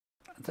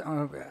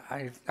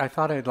I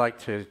thought I'd like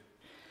to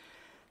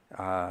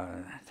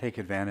take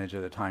advantage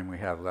of the time we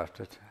have left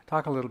to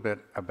talk a little bit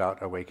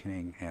about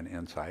awakening and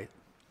insight.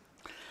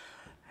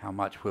 How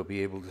much we'll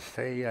be able to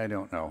say, I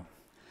don't know.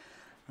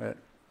 But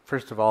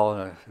first of all,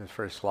 the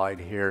first slide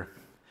here,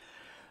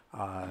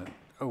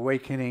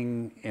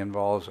 awakening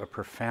involves a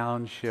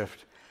profound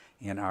shift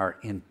in our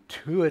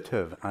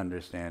intuitive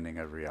understanding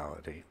of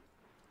reality.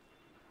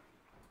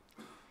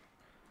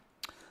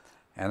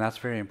 And that's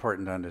very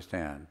important to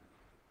understand.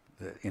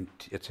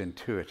 It's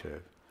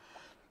intuitive.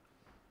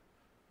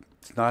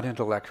 It's not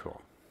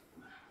intellectual.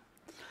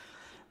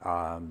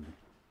 When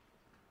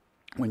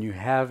you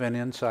have an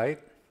insight,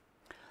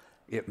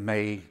 it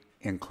may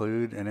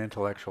include an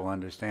intellectual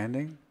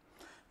understanding,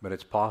 but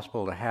it's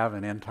possible to have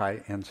an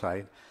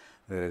insight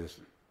that is,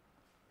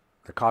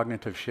 the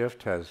cognitive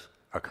shift has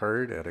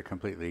occurred at a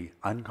completely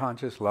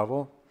unconscious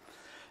level,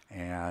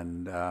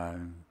 and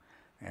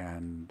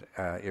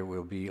it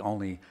will be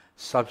only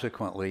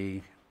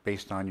subsequently,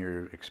 based on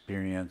your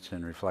experience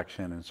and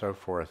reflection and so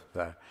forth,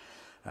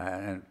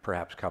 and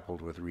perhaps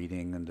coupled with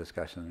reading and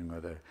discussion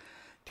with a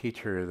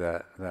teacher,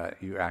 that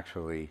you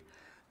actually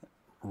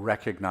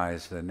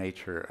recognize the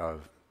nature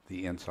of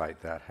the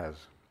insight that has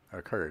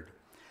occurred.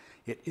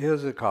 It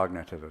is a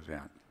cognitive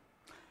event.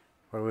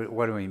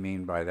 What do we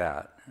mean by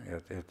that?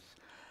 It's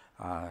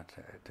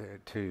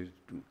to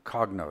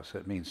cognos.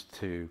 It means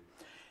to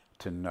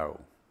know,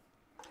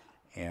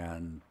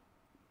 and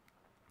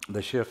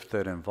the shift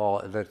that's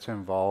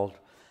involved,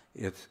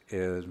 it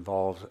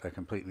involves a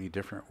completely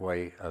different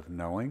way of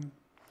knowing,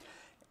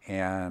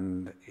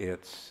 and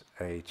it's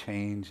a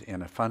change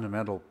in a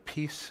fundamental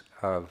piece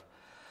of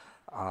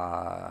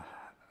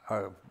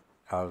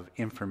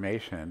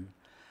information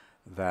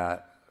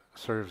that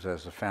serves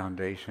as a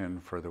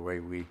foundation for the way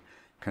we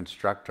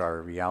construct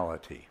our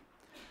reality.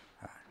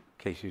 In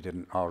case you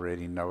didn't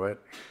already know it,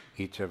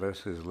 each of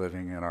us is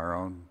living in our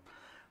own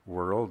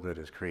world that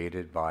is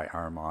created by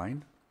our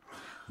mind.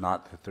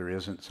 Not that there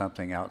isn't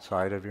something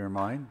outside of your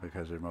mind,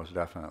 because there most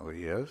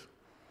definitely is.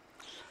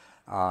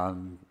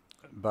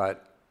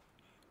 But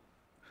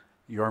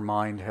your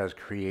mind has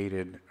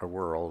created a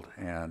world,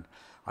 and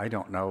I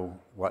don't know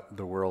what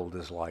the world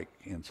is like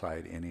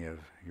inside any of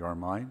your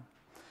mind.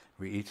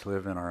 We each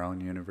live in our own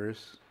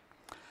universe,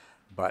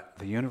 but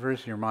the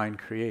universe your mind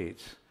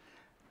creates,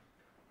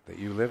 that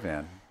you live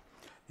in,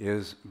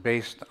 is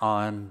based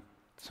on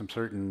a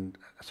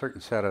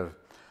certain set of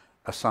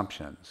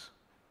assumptions.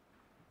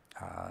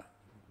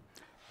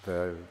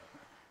 The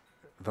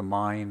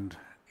mind,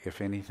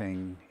 if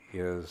anything,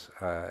 is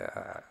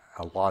a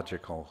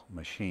logical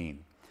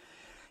machine,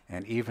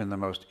 and even the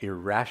most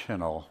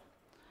irrational,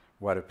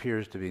 what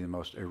appears to be the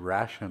most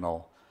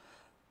irrational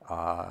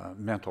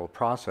mental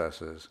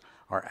processes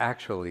are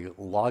actually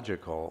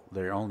logical.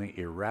 They're only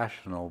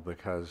irrational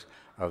because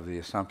of the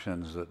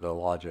assumptions that the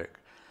logic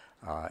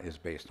is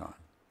based on.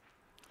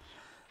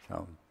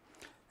 So,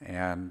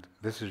 and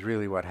this is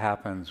really what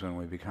happens when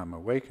we become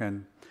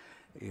awakened.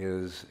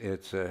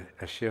 It's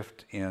a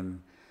shift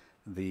in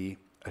the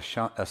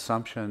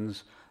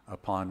assumptions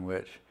upon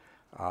which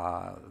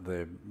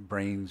the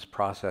brain's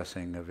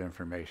processing of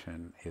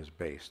information is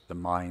based, the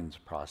mind's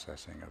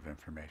processing of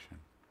information.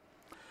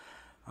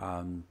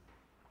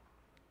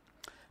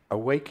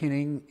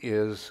 Awakening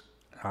is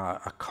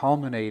a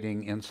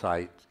culminating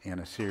insight in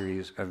a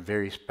series of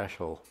very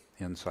special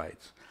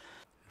insights.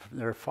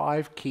 There are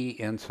 5 key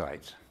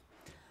insights.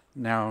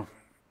 Now,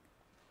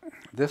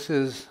 this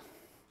is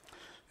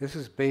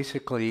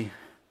basically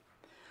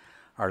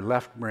our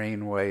left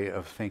brain way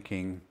of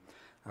thinking,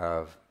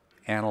 of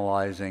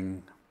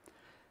analyzing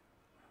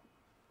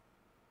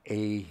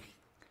a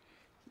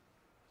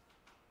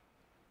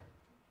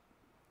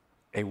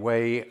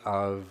way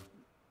of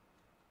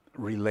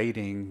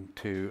relating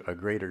to a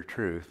greater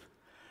truth,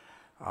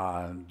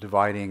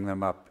 dividing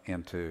them up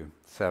into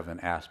 7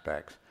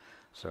 aspects.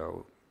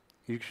 So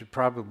you should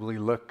probably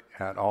look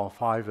at all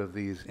 5 of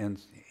these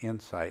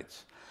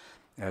insights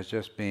as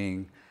just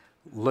being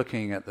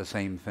looking at the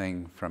same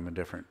thing from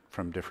different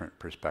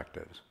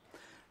perspectives,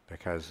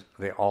 because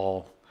they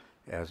all,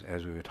 as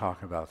we would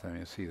talk about them,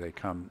 you see they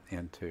come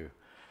into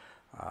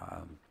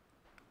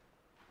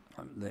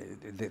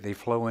they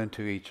flow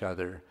into each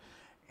other,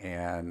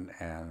 and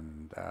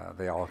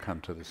they all come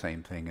to the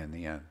same thing in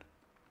the end.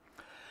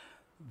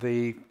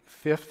 The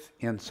 5th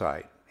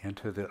insight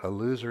into the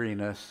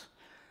illusoriness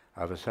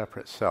of a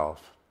separate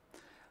self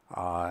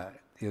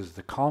is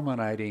the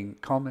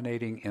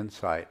culminating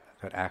insight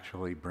that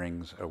actually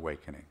brings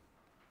awakening.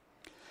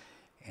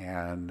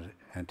 And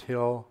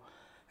until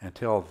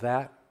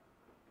that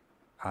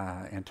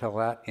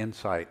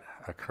insight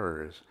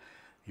occurs,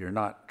 you're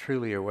not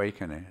truly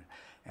awakening.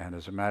 And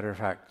as a matter of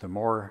fact, the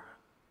more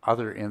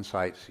other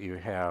insights you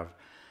have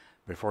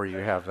before you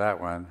have that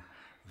one,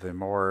 the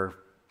more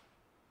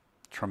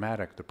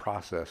traumatic the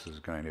process is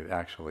going to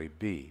actually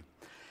be.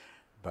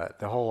 But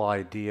the whole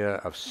idea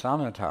of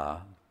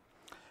samatha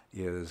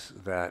is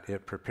that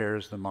it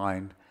prepares the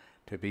mind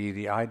to be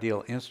the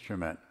ideal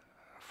instrument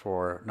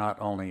for not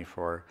only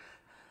for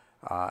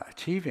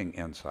achieving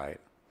insight,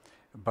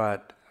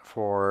 but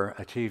for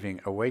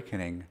achieving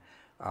awakening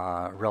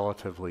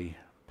relatively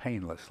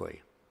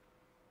painlessly.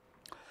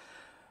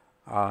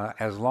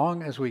 As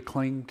long as we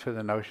cling to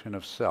the notion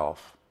of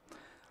self,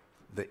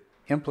 the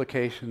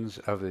implications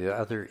of the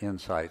other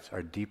insights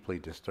are deeply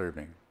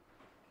disturbing,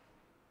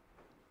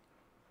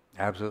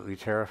 absolutely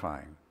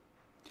terrifying.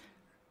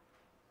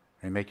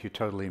 They make you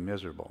totally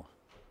miserable.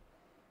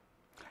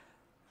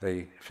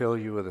 They fill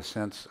you with a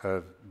sense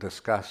of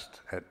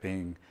disgust at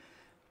being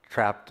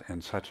trapped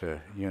in such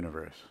a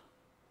universe.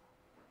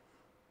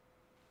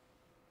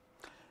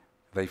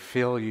 They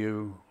fill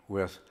you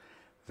with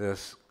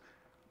this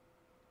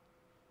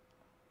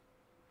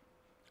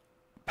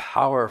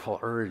powerful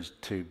urge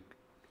to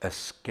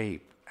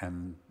escape,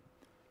 and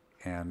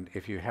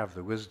if you have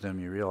the wisdom,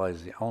 you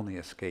realize the only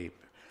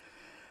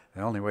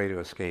way to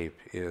escape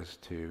is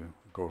to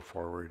go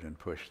forward and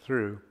push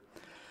through,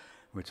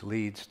 which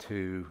leads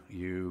to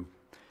you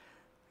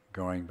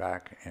going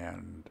back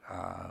and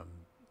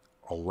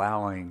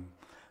allowing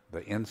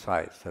the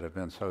insights that have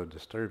been so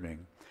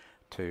disturbing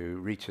to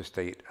reach a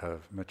state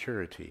of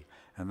maturity.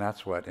 And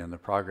that's what in the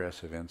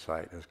progress of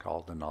insight is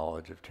called the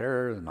knowledge of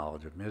terror, the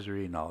knowledge of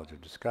misery, knowledge of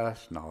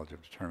disgust, knowledge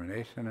of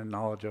determination, and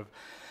knowledge of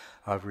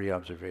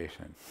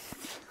reobservation.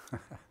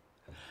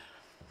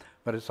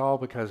 But it's all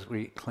because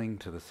we cling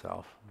to the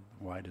self.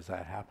 Why does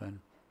that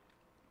happen?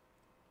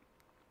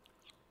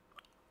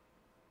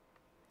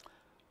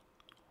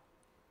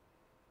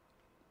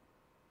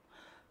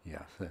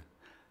 Yes.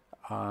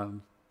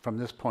 From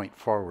this point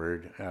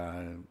forward,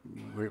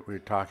 we're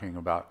talking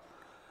about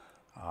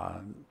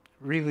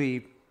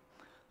really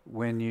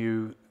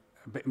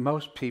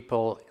most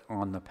people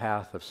on the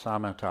path of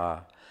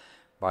samatha,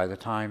 by the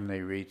time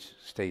they reach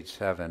stage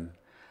 7,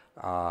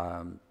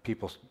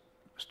 people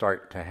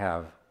start to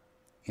have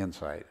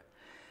insight.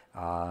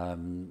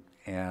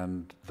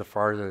 And the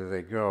farther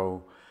they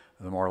go,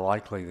 the more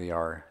likely they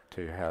are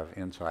to have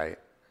insight,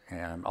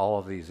 and all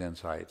of these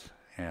insights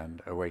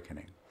and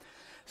awakening.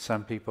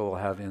 Some people will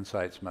have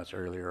insights much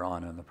earlier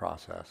on in the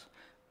process,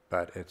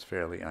 but it's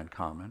fairly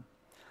uncommon.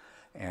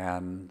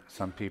 And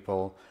some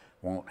people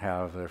won't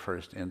have their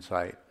first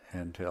insight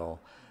until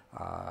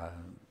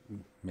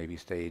maybe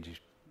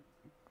stage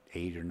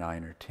 8 or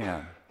 9 or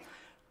 10.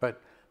 But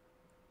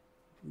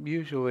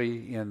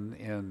usually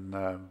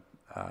in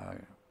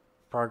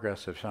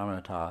progress of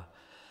shamatha,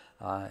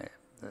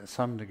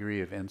 some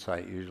degree of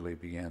insight usually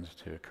begins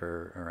to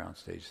occur around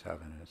stage 7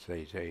 and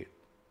stage 8.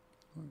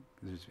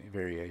 There's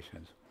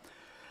variations.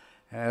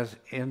 As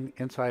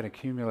insight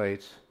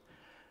accumulates,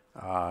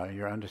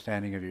 your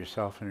understanding of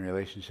yourself in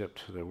relationship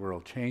to the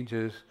world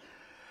changes,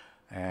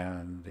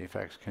 and the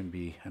effects can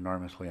be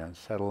enormously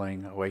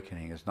unsettling.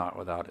 Awakening is not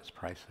without its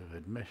price of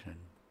admission.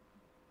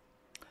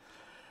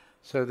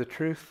 So the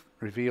truth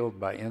revealed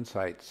by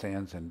insight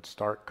stands in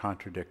stark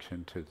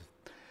contradiction to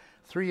the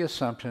 3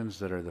 assumptions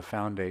that are the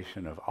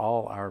foundation of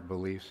all our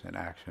beliefs and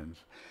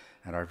actions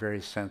and our very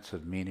sense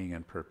of meaning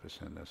and purpose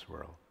in this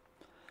world.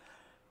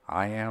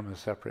 I am a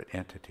separate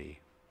entity,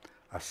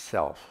 a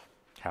self,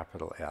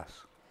 capital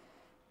S,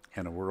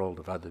 in a world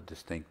of other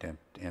distinct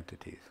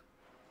entities.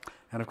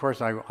 And of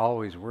course, I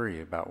always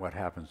worry about what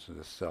happens to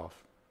the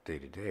self day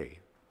to day.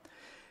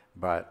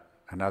 But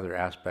another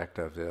aspect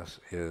of this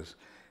is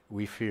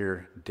we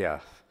fear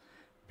death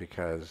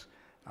because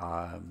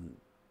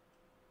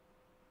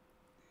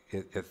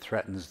it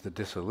threatens the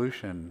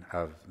dissolution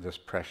of this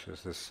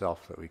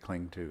self that we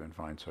cling to and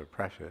find so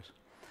precious.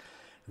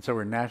 And so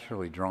we're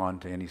naturally drawn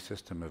to any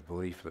system of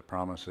belief that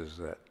promises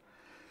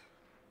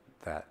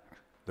that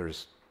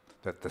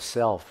the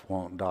self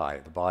won't die,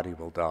 the body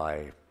will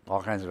die,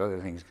 all kinds of other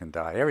things can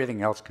die,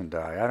 everything else can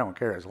die. I don't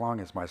care as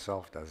long as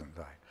myself doesn't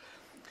die.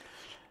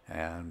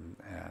 And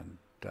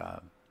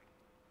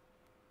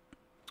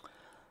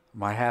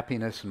my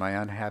happiness and my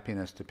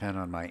unhappiness depend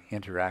on my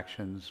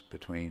interactions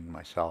between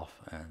myself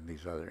and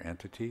these other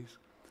entities.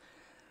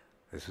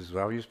 This is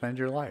how you spend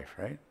your life,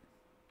 right?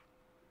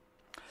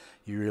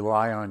 You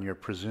rely on your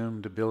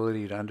presumed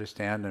ability to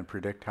understand and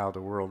predict how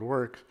the world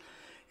works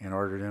in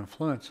order to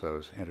influence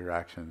those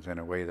interactions in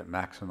a way that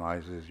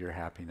maximizes your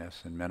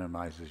happiness and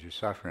minimizes your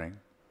suffering.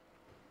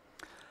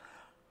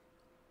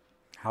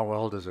 How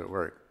well does it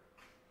work?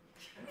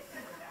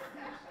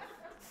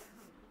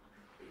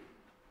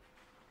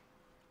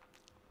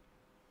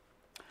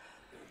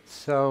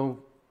 So,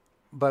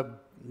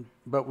 but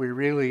we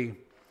really,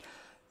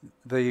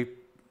 the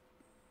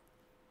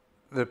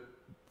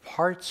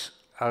parts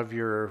of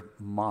your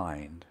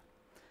mind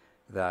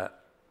that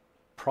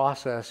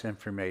process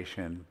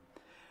information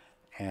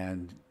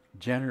and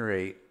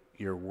generate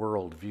your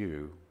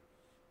worldview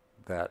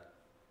that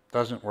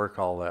doesn't work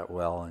all that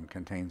well and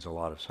contains a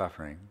lot of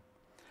suffering.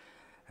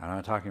 And I'm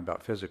not talking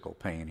about physical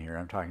pain here,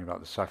 I'm talking about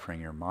the suffering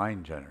your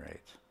mind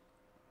generates.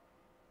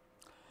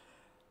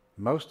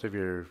 Most of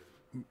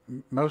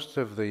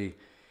the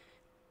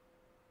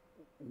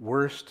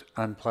worst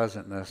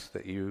unpleasantness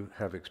that you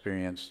have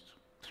experienced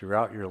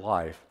throughout your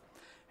life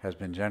has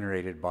been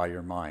generated by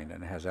your mind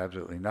and has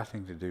absolutely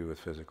nothing to do with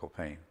physical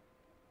pain.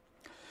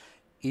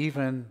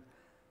 even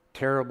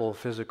terrible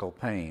physical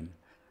pain,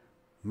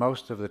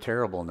 most of the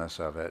terribleness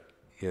of it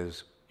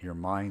is your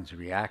mind's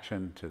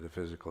reaction to the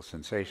physical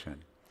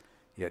sensation.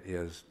 It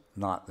is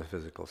not the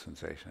physical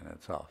sensation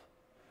itself.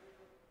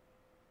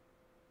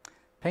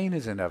 Pain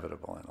is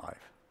inevitable in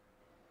life.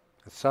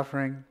 The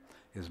suffering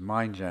is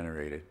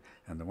mind-generated,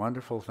 and the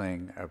wonderful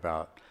thing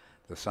about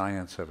the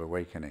science of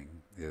awakening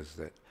is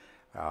that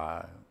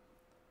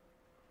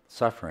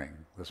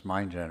suffering, this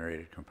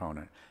mind-generated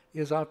component,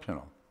 is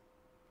optional.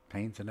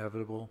 Pain's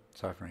inevitable,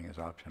 suffering is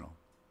optional.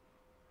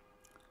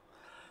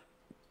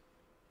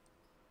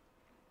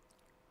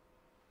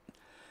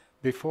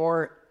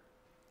 Before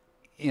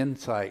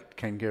insight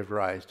can give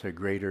rise to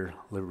greater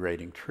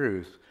liberating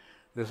truth,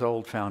 this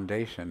old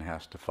foundation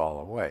has to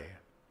fall away.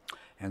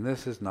 And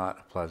this is not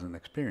a pleasant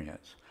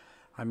experience.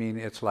 I mean,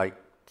 it's like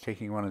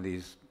taking one of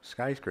these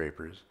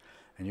skyscrapers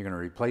and you're going to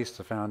replace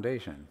the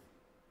foundation,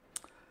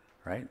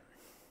 right?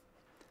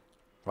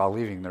 While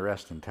leaving the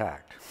rest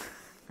intact.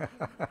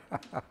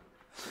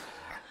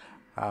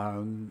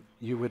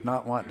 You would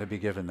not want to be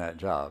given that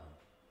job.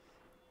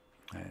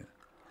 Right?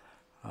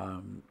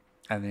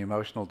 And the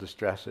emotional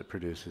distress it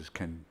produces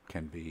can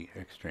be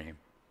extreme.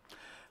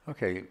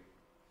 Okay,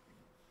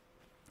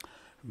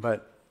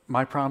 but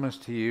my promise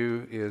to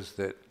you is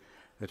that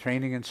the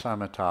training in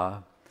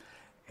samatha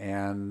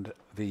and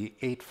the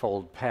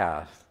Eightfold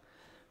Path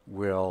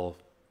will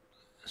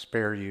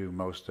spare you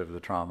most of the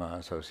trauma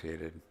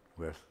associated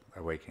with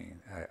awakening.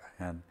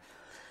 And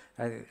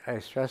I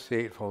stress the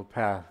Eightfold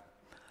Path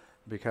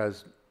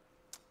because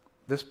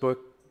this book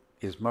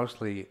is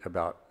mostly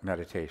about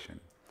meditation.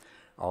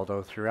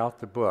 Although throughout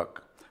the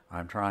book,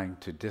 I'm trying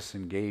to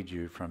disengage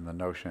you from the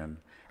notion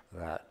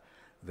that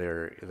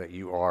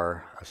you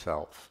are a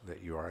self,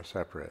 that you are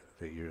separate,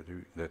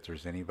 that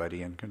there's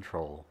anybody in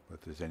control,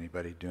 that there's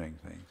anybody doing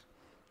things.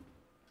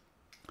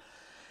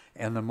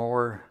 And the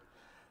more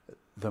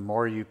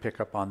you pick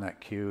up on that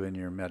cue in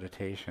your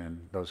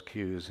meditation, those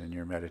cues in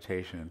your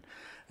meditation,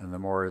 and the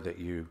more that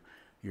you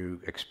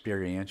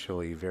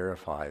experientially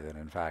verify that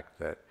in fact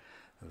that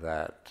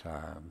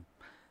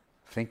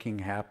thinking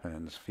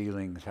happens,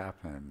 feelings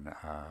happen,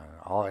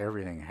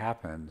 everything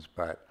happens,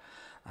 but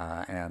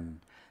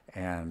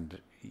and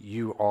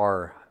you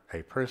are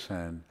a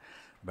person,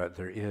 but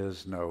there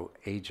is no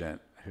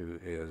agent who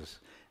is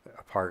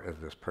a part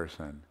of this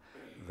person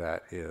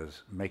that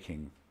is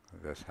making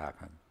this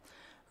happen.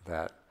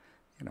 That,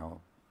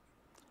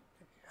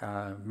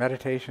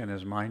 meditation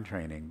is mind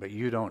training, but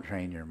you don't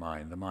train your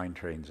mind. The mind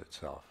trains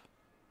itself.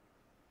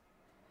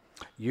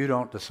 You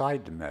don't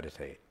decide to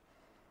meditate.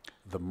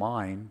 The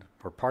mind,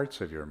 or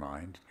parts of your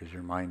mind, because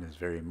your mind is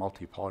very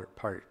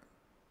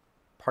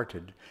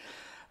parted,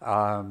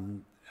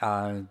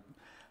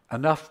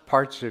 enough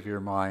parts of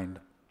your mind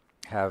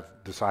have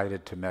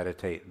decided to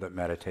meditate that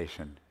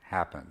meditation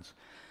happens.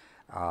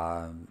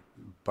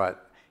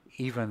 But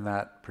even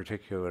that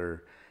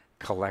particular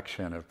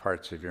collection of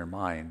parts of your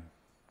mind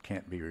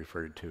can't be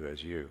referred to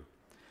as you,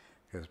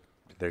 because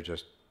they're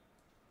just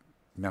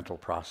mental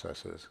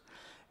processes.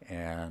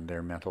 And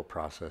their mental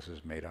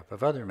processes made up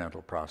of other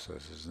mental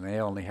processes. And they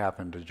only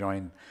happen to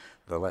join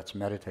the Let's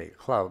Meditate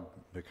club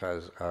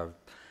because of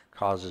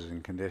causes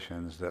and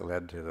conditions that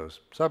led to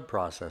those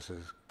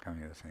sub-processes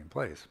coming to the same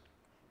place.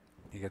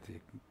 You get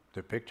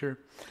the picture?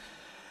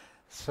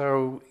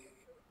 So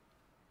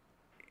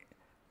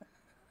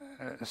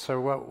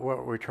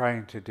what we're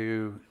trying to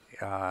do,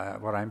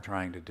 what I'm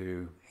trying to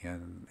do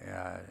in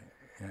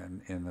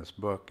this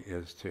book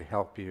is to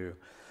help you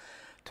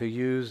to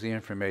use the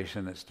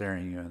information that's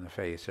staring you in the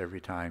face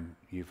every time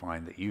you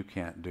find that you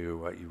can't do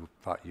what you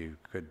thought you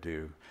could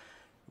do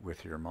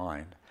with your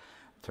mind,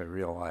 to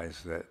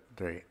realize that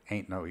there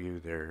ain't no you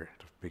there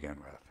to begin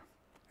with.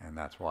 And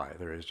that's why.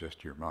 There is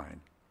just your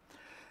mind.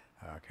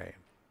 Okay.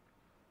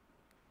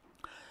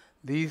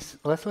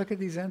 Let's look at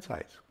these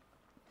insights.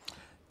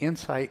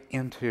 Insight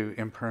into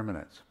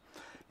impermanence.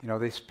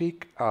 They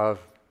speak of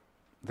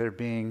there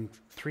being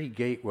 3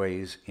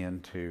 gateways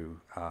into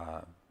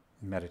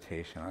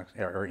meditation,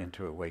 or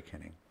into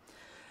awakening.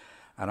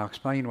 And I'll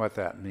explain what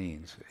that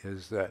means,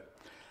 is that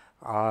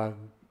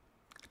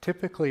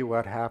typically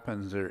what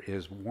happens, there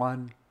is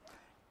one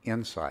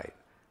insight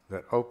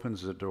that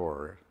opens the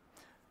door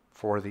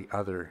for the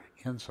other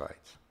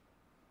insights.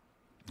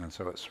 And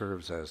so it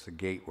serves as the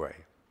gateway.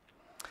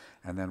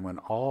 And then when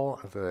all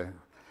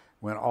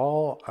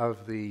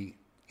of the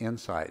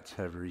insights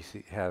have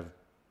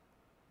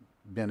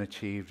been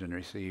achieved and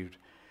received,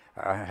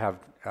 have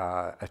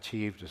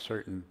achieved a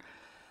certain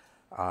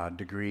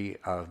degree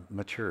of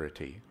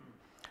maturity,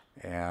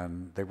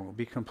 and they won't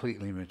be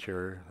completely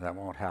mature. That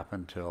won't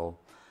happen till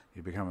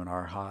you become an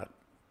arhat,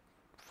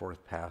 4th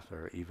path,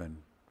 or even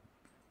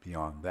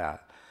beyond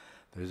that.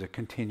 There's a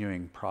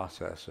continuing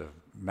process of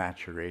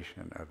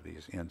maturation of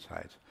these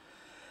insights.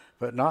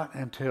 But not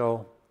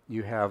until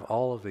you have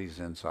all of these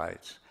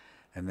insights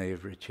and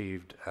they've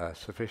achieved a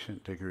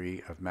sufficient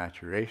degree of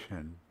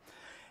maturation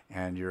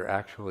and you're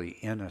actually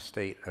in a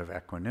state of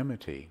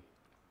equanimity,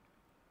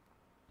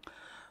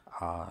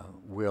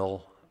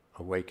 will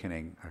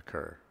awakening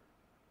occur.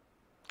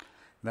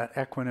 That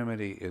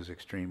equanimity is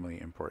extremely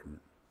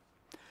important.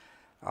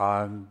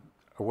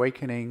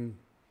 Awakening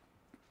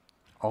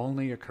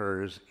only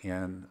occurs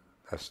in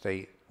a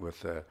state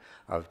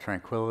of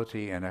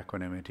tranquility and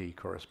equanimity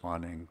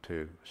corresponding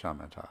to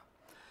shamatha.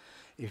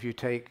 If you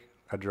take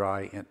the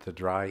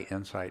dry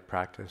insight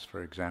practice,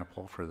 for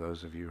example, for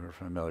those of you who are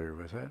familiar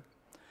with it,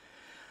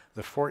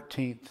 the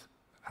 14th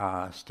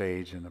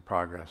stage in the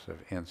progress of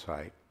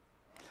insight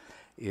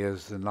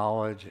is the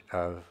knowledge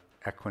of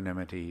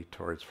equanimity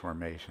towards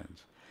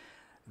formations.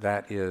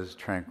 That is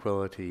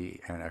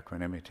tranquility and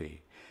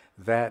equanimity.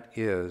 That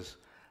is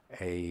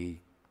a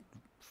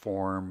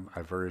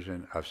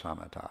version of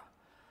samatha.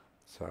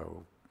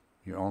 So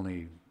you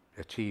only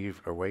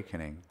achieve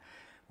awakening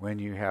when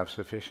you have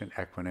sufficient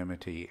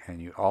equanimity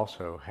and you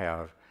also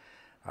have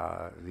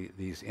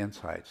these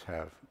insights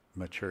have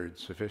matured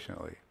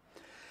sufficiently.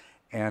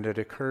 And it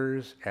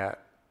occurs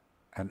at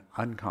an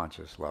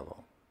unconscious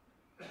level.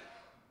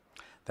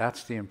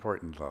 That's the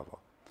important level.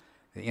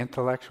 The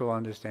intellectual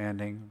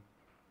understanding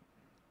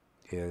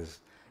is,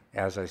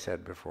 as I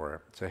said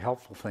before, it's a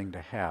helpful thing to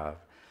have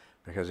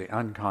because the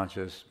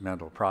unconscious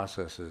mental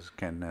processes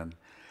can then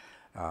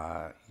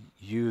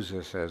use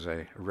this as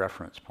a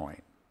reference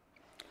point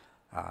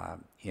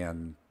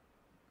in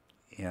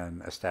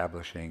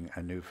establishing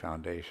a new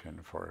foundation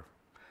for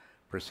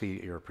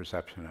your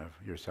perception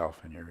of yourself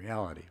and your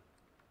reality.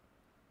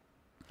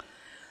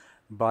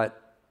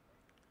 But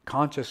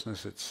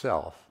consciousness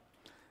itself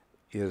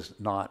is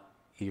not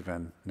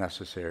even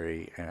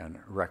necessary and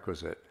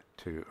requisite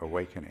to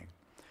awakening.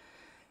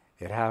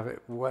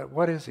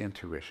 What is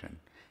intuition?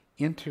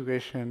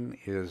 Intuition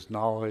is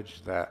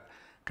knowledge that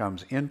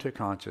comes into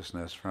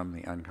consciousness from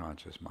the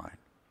unconscious mind.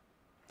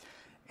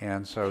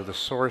 And so the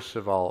source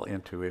of all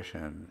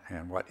intuition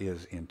and what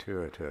is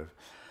intuitive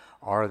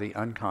are the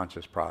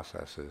unconscious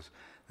processes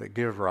that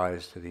give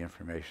rise to the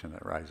information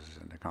that rises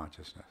into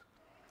consciousness.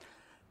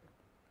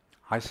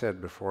 I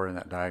said before in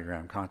that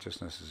diagram,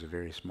 consciousness is a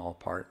very small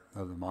part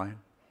of the mind.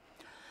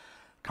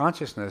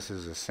 Consciousness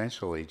is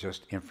essentially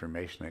just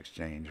information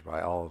exchange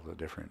by all of the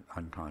different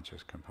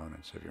unconscious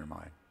components of your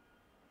mind.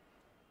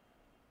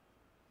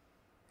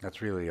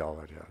 That's really all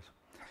it is.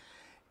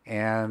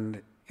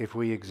 And if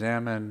we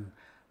examine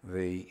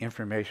the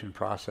information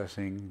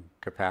processing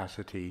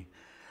capacity,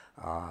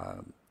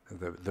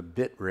 the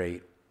bit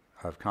rate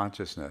of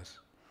consciousness,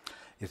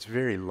 it's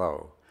very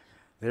low.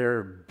 There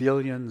are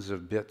billions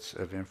of bits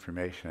of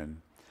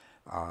information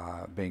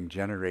being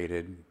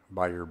generated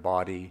by your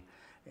body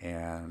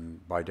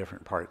and by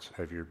different parts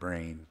of your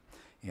brain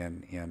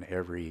in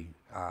every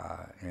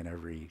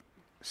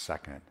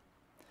second.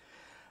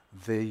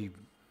 There've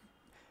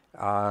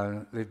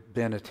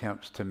been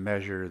attempts to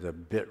measure the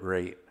bit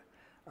rate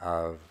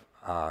of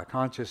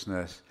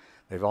consciousness.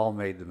 They've all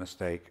made the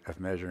mistake of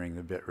measuring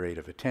the bit rate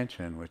of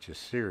attention, which is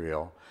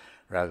serial,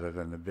 rather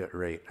than the bit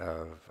rate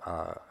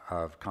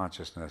of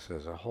consciousness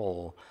as a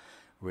whole,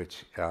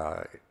 which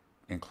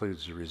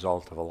includes the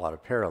result of a lot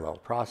of parallel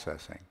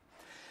processing.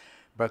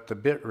 But the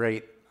bit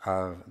rate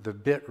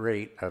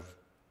of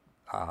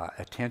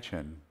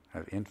attention,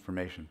 of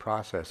information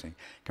processing,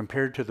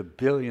 compared to the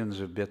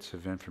billions of bits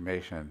of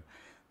information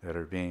that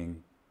are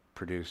being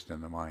produced in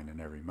the mind in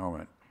every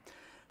moment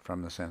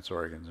from the sense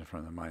organs and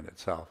from the mind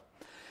itself,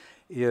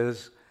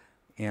 is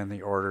in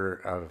the order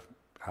of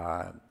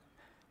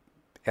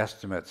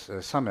estimates.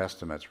 Some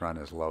estimates run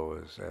as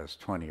low as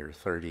 20 or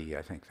 30.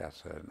 I think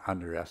that's an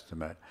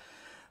underestimate.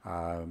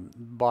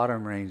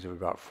 Bottom range of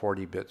about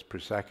 40 bits per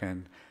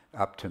second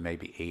up to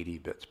maybe 80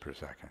 bits per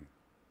second.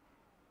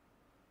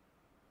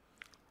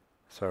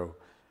 So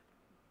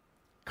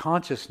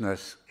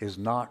consciousness is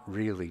not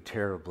really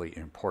terribly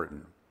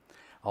important,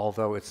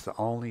 although it's the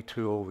only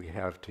tool we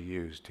have to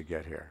use to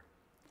get here.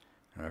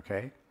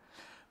 Okay?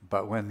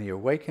 But when the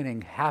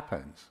awakening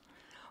happens,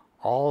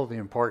 all the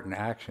important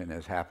action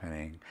is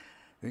happening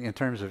in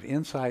terms of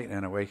insight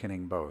and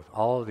awakening both.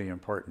 All of the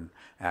important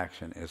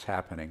action is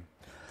happening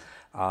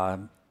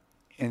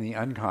in the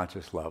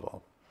unconscious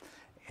level,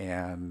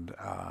 and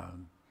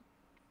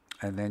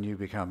then you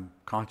become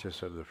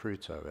conscious of the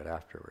fruits of it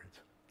afterwards.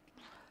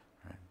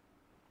 Right?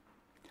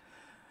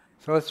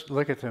 So let's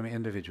look at them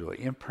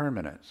individually.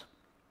 Impermanence.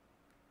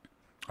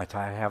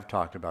 I have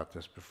talked about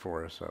this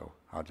before, so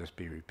I'll just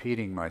be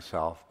repeating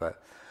myself,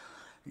 but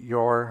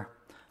your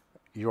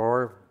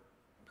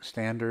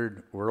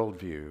standard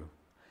worldview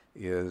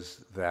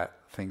is that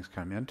things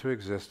come into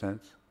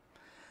existence,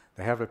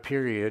 they have a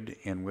period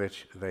in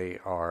which they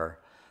are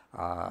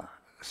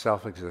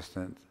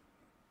self-existent,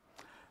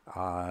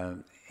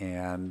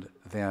 and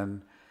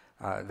then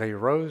they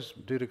arose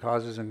due to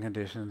causes and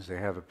conditions. They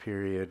have a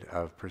period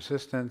of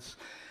persistence,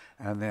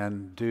 and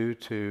then due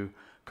to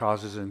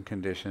causes and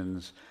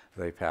conditions,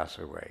 they pass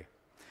away.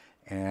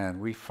 And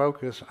we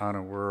focus on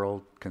a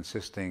world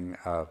consisting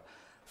of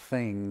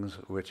things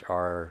which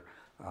are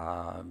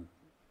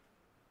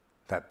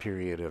that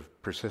period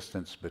of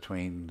persistence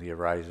between the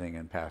arising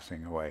and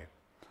passing away.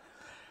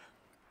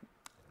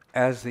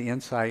 As the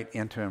insight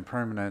into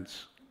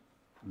impermanence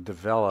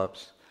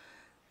develops,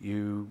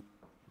 you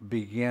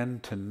begin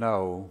to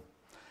know,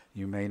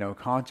 you may know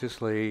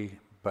consciously,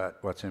 but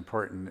what's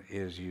important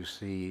is you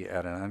see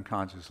at an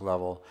unconscious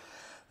level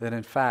that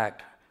in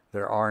fact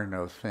there are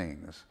no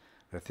things,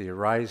 that the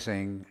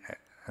arising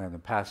and the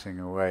passing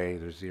away,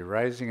 there's the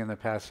arising and the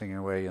passing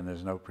away, and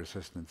there's no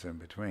persistence in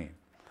between.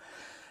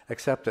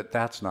 Except that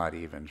that's not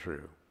even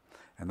true.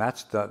 And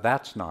that's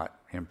not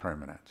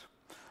impermanence.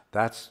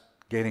 That's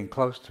getting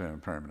close to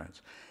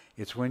impermanence.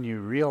 It's when you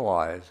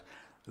realize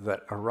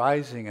that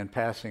arising and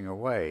passing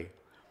away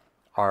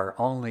are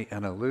only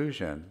an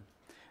illusion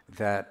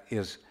that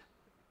is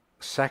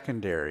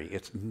secondary.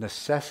 It's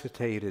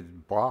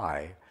necessitated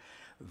by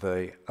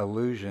the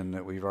illusion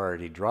that we've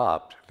already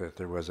dropped, that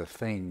there was a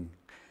thing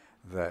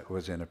that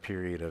was in a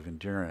period of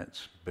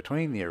endurance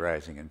between the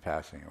arising and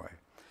passing away.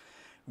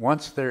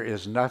 Once there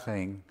is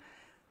nothing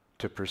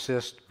to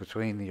persist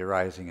between the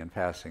arising and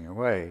passing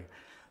away,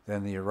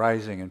 then the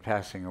arising and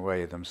passing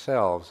away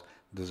themselves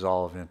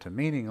dissolve into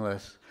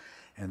meaningless,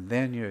 and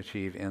then you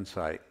achieve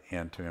insight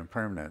into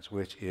impermanence,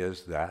 which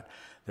is that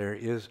there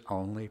is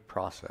only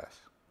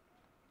process.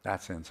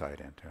 That's insight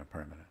into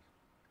impermanence.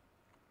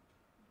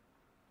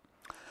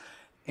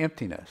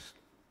 Emptiness.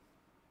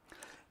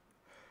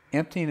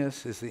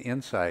 Emptiness is the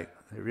insight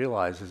that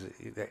realizes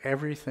that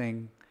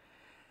everything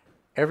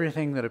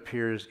that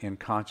appears in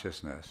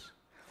consciousness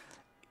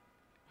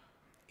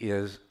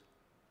is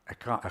a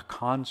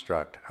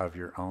construct of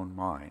your own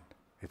mind.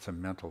 It's a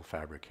mental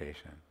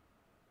fabrication.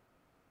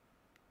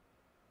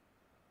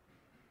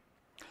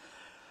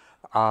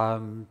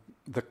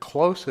 The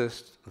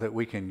closest that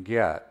we can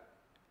get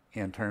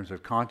in terms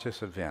of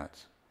conscious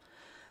events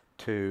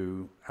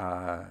to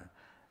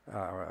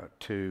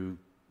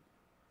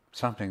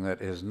something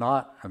that is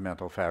not a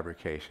mental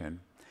fabrication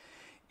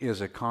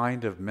is a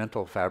kind of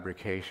mental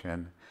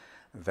fabrication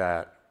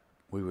that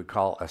we would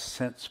call a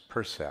sense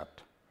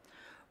percept,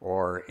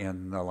 or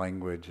in the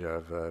language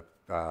of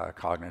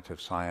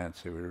cognitive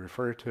science, we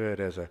refer to it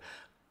as a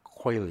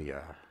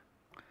qualia,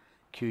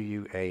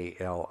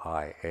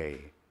 Q-U-A-L-I-A.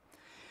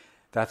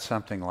 That's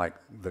something like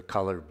the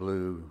color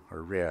blue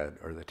or red,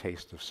 or the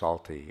taste of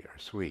salty or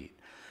sweet,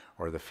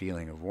 or the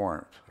feeling of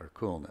warmth or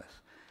coolness.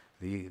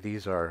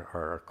 These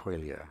are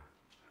qualia,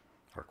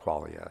 or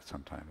qualia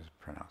sometimes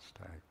pronounced.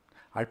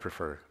 I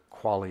prefer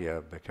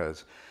qualia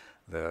because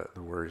the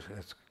word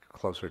is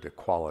closer to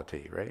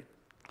quality, right?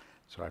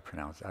 So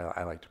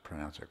I like to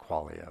pronounce it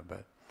qualia,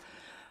 but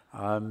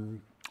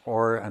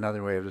or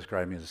another way of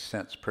describing it is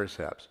sense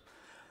percepts.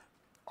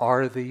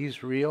 Are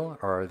these real,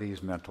 or are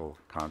these mental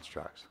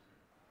constructs?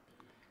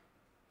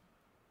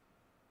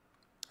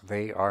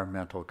 They are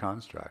mental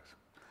constructs.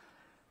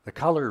 The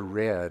color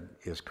red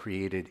is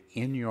created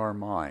in your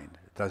mind.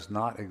 It does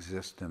not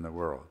exist in the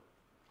world.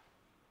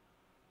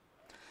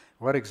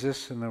 What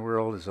exists in the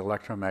world is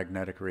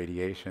electromagnetic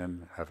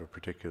radiation of a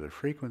particular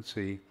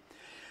frequency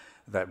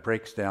that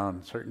breaks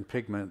down certain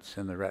pigments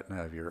in the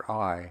retina of your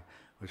eye,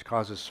 which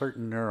causes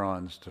certain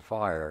neurons to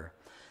fire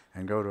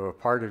and go to a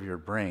part of your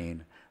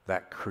brain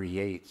that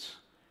creates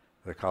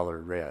the color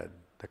red.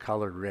 The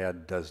color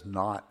red does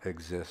not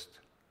exist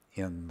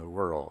in the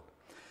world.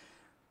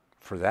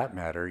 For that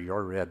matter,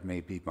 your red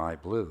may be my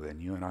blue,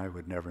 and you and I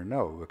would never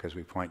know because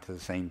we point to the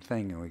same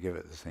thing and we give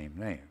it the same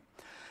name.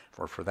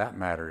 For that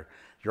matter,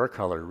 your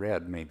color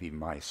red may be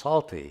my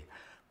salty,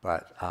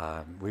 but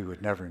we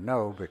would never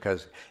know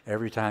because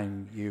every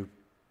time you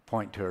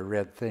point to a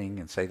red thing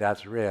and say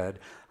that's red,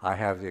 I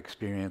have the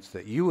experience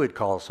that you would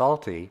call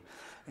salty,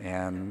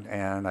 and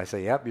I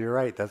say, yep, you're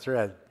right, that's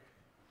red.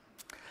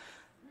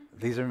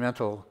 These are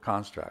mental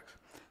constructs.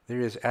 There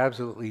is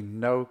absolutely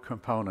no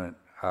component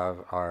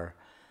of our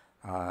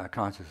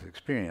conscious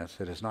experience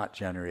that is not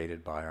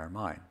generated by our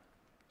mind.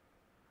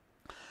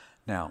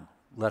 Now,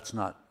 let's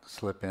not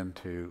slip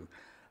into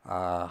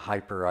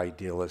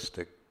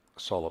hyper-idealistic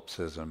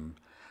solipsism.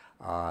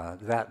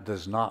 That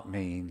does not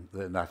mean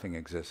that nothing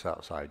exists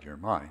outside your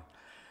mind.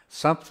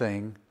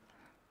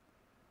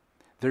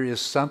 There is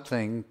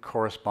something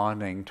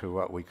corresponding to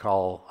what we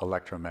call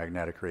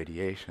electromagnetic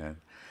radiation,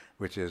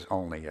 which is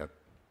only a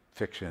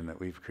fiction that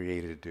we've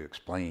created to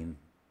explain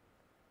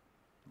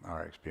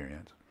our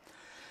experience.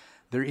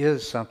 There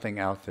is something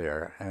out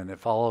there, and it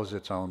follows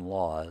its own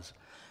laws,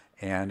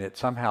 and it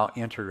somehow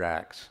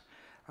interacts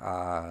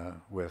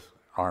with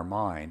our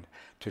mind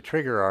to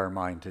trigger our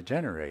mind to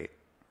generate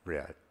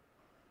red,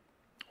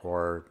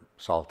 or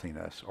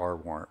saltiness, or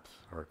warmth,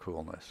 or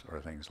coolness, or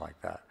things like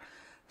that.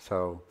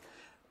 So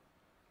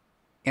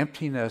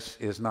emptiness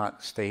is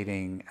not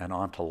stating an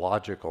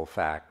ontological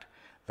fact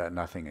that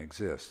nothing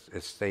exists.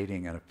 It's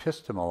stating an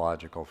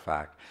epistemological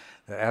fact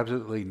that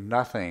absolutely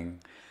nothing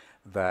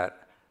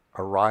that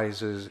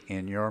arises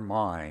in your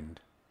mind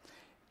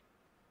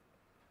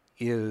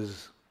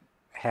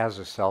has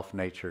a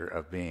self-nature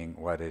of being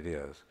what it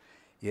is.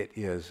 It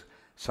is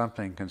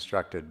something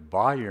constructed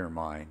by your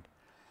mind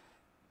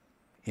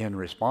in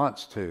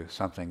response to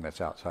something that's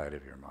outside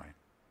of your mind.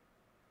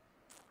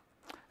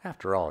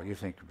 After all, you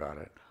think about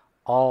it,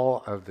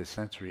 all of the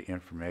sensory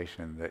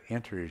information that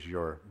enters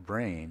your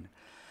brain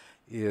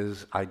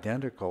is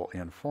identical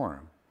in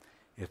form.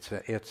 It's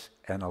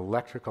an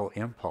electrical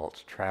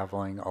impulse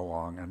traveling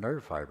along a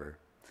nerve fiber.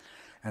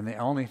 And the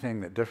only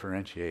thing that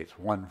differentiates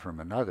one from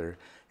another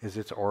is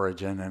its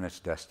origin and its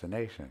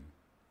destination,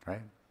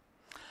 right?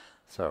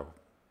 So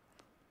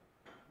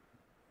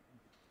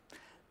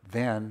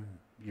then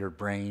your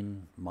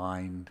brain,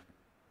 mind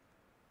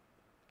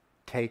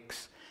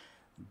takes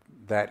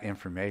that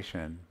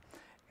information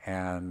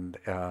and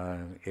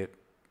it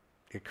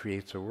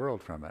creates a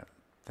world from it.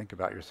 Think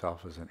about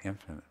yourself as an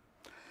infant.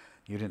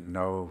 You didn't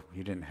know,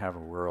 you didn't have a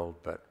world,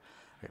 but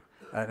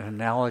an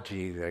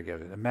analogy that I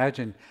give it.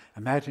 Imagine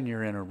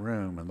you're in a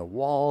room and the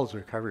walls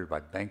are covered by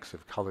banks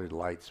of colored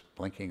lights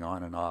blinking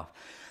on and off.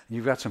 And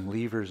you've got some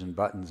levers and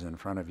buttons in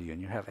front of you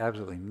and you have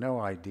absolutely no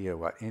idea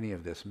what any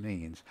of this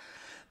means.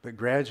 But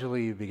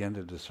gradually you begin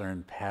to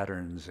discern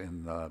patterns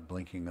in the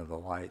blinking of the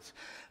lights.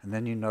 And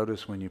then you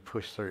notice when you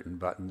push certain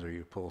buttons or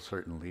you pull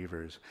certain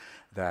levers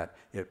that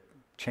it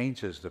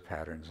changes the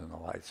patterns in the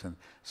lights. And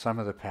some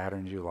of the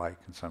patterns you like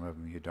and some of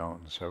them you don't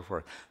and so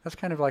forth. That's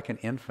kind of like an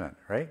infant,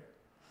 right?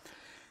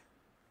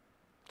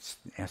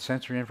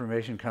 Sensory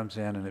information comes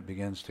in and it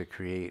begins to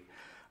create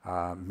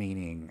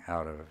meaning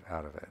out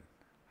of it.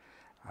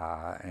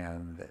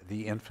 And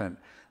the infant,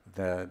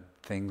 the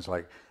things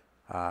like,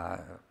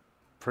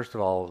 first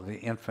of all, the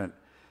infant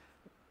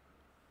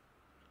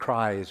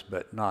cries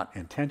but not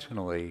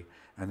intentionally,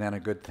 and then a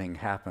good thing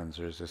happens.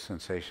 There's a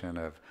sensation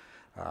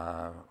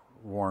of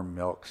warm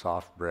milk,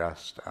 soft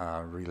breast,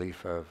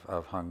 relief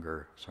of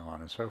hunger, so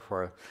on and so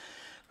forth.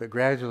 But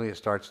gradually it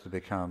starts to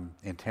become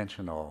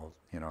intentional,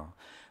 you know.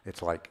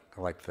 It's like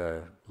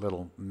the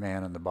little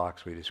man in the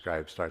box we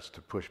described starts to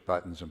push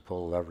buttons and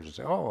pull levers and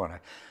say, oh, when I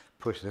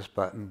push this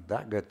button,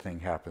 that good thing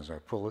happens. Or I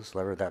pull this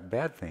lever, that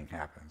bad thing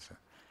happens.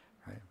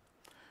 Right?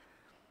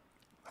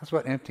 That's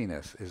what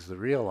emptiness is, the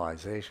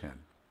realization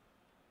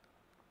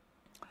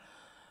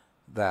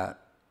that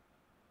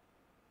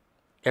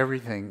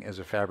everything is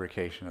a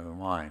fabrication of the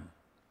mind.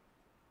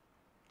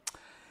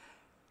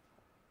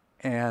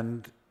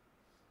 And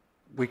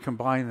we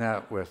combine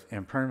that with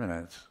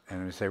impermanence,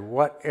 and we say,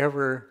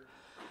 whatever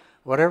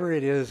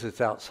it is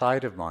that's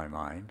outside of my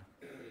mind,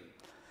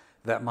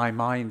 that my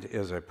mind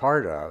is a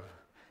part of,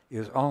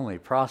 is only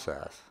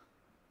process.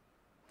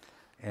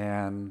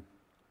 And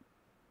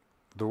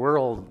the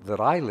world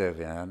that I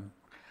live in,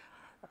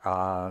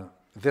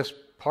 this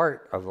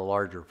part of the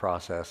larger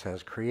process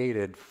has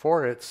created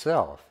for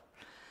itself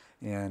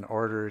in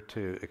order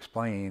to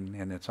explain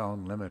in its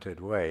own limited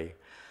way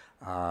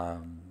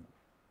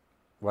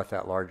what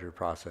that larger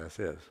process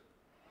is.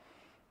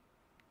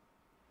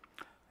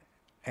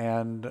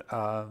 And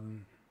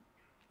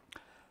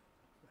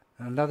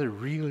another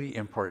really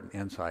important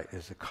insight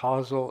is the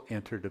causal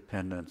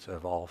interdependence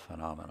of all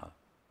phenomena.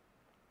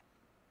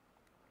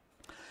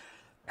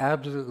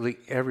 Absolutely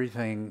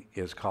everything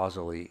is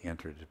causally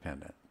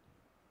interdependent.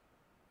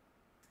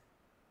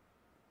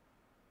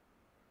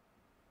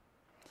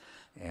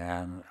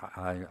 And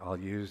I'll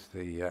use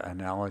the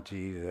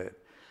analogy that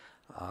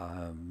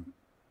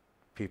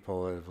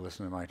people who have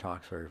listened to my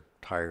talks are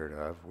tired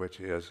of, which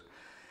is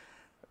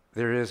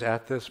there is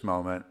at this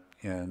moment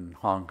in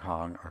Hong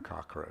Kong a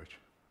cockroach.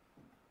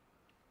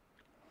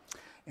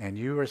 And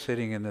you are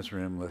sitting in this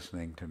room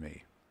listening to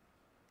me.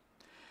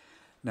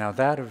 Now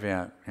that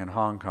event in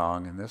Hong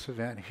Kong and this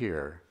event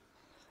here,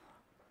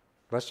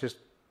 let's just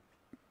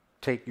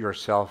take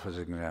yourself as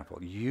an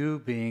example. You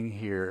being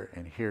here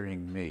and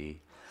hearing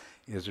me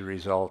is a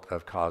result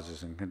of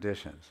causes and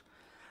conditions.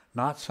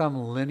 Not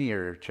some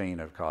linear chain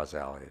of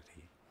causality,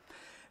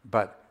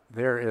 but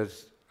there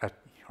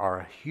are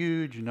a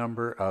huge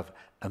number of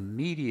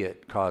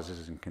immediate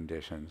causes and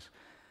conditions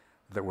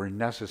that were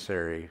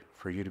necessary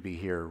for you to be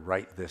here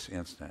right this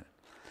instant.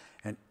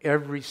 And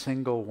every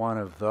single one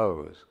of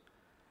those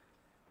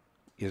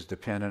is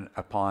dependent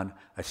upon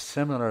a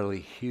similarly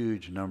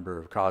huge number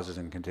of causes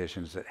and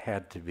conditions that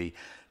had to be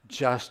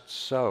just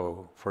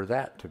so for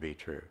that to be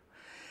true.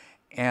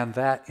 And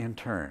that in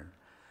turn.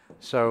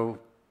 So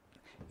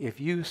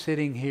if you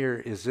sitting here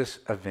is this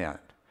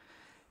event,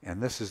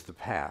 and this is the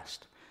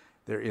past,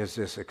 there is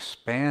this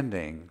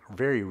expanding,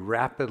 very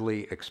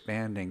rapidly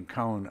expanding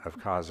cone of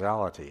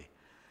causality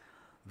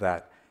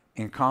that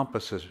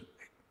encompasses,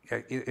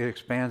 it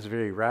expands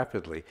very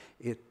rapidly.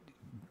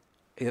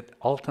 It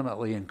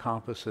ultimately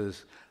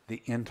encompasses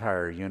the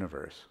entire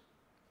universe.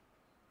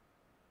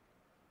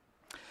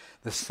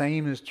 The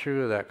same is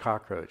true of that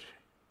cockroach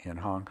in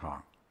Hong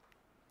Kong.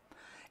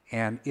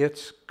 And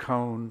its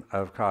cone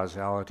of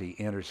causality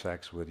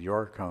intersects with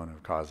your cone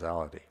of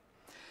causality.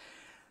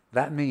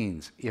 That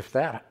means if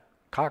that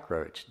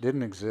cockroach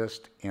didn't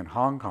exist in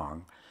Hong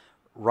Kong,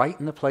 right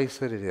in the place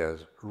that it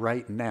is,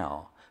 right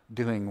now,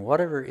 doing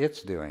whatever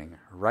it's doing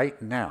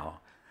right now,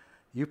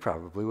 you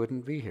probably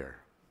wouldn't be here.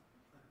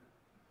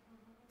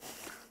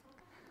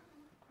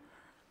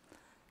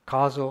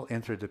 Causal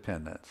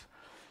interdependence.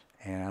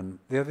 And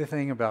the other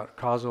thing about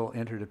causal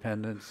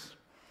interdependence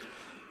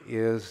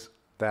is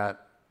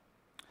that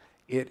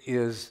It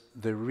is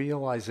the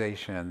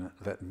realization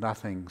that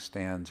nothing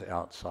stands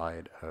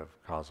outside of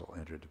causal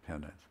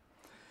interdependence.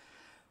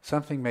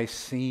 Something may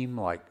seem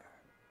like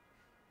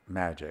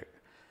magic.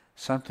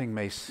 Something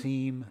may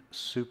seem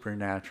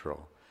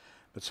supernatural.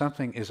 But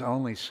something is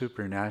only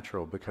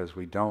supernatural because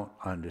we don't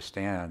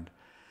understand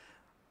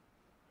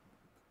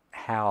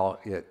how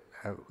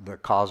the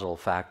causal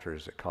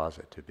factors that cause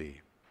it to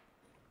be.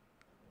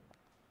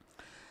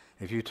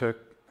 If you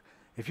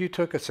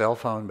took a cell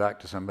phone back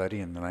to somebody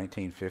in the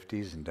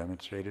 1950s and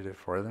demonstrated it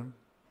for them,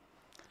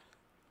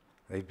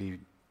 they'd be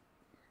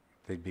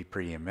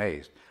pretty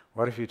amazed.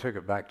 What if you took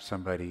it back to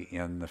somebody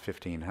in the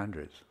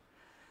 1500s?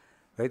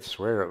 They'd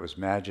swear it was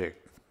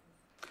magic.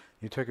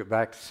 You took it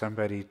back to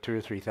somebody 2,000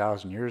 or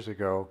 3,000 years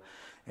ago,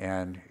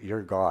 and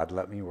you're God,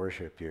 let me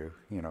worship you.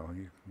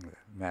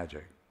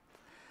 Magic.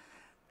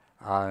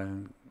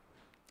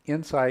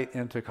 Insight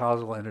into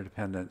causal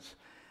interdependence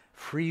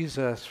frees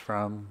us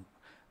from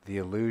the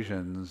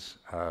illusions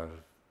of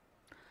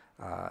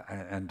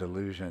and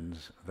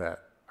delusions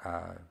that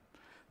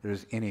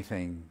there's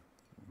anything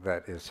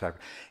that is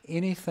separate.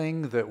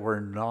 Anything that we're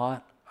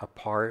not a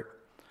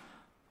part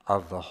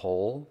of the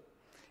whole,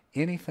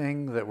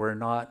 anything that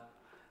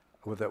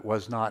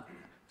was not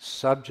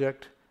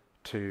subject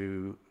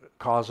to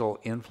causal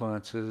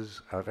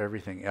influences of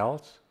everything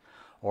else,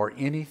 or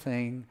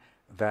anything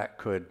that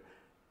could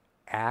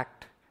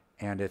act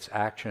and its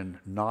action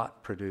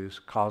not produce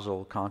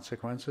causal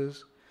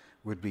consequences,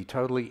 would be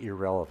totally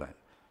irrelevant.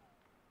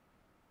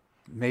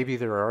 Maybe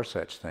there are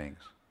such things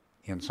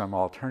in some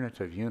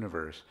alternative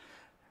universe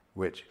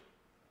which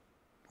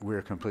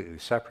we're completely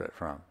separate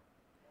from.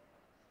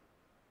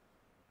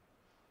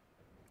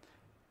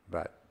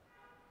 But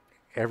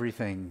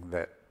everything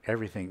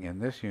in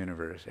this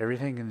universe,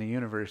 everything in the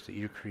universe that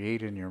you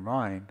create in your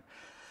mind,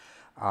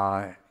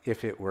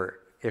 if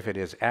it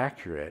is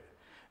accurate,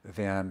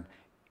 then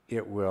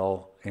it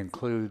will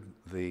include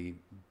the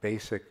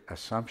basic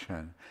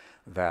assumption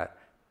that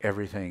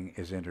everything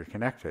is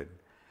interconnected,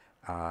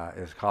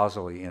 is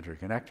causally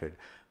interconnected.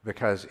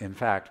 Because in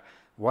fact,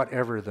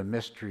 whatever the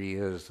mystery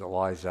is that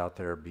lies out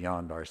there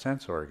beyond our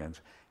sense organs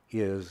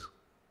is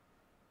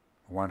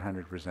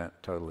 100%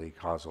 totally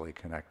causally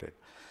connected.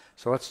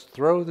 So let's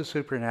throw the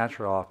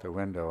supernatural out the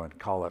window and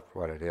call it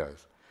what it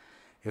is.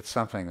 It's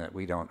something that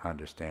we don't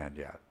understand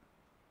yet.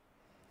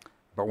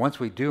 But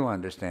once we do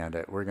understand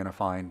it, we're going to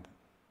find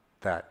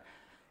that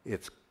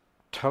it's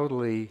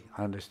totally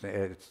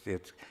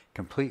it's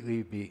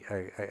completely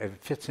it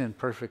fits in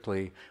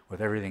perfectly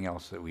with everything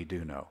else that we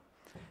do know.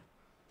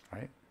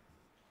 Right?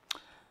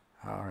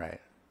 All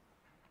right.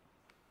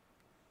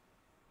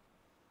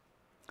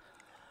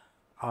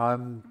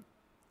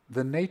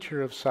 The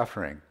nature of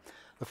suffering,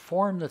 the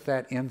form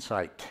that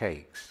insight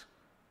takes,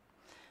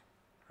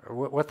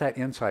 what that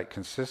insight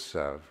consists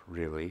of,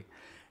 really,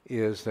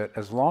 is that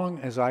as long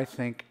as I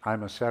think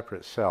I'm a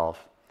separate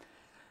self,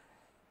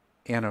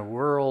 in a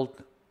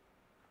world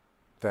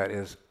that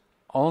is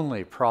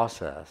only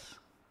process,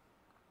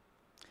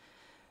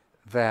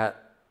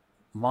 that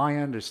my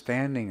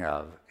understanding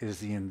of is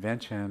the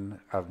invention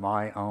of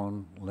my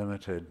own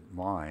limited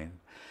mind.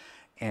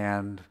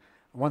 And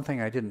one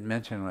thing I didn't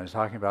mention when I was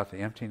talking about the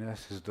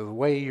emptiness is the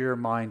way your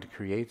mind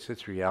creates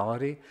its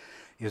reality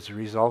is the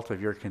result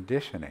of your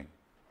conditioning.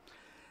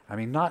 I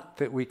mean, not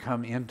that we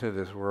come into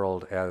this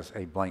world as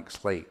a blank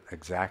slate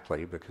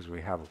exactly, because we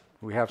have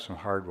some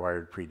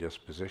hardwired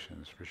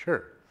predispositions for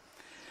sure.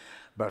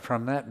 But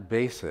from that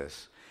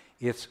basis,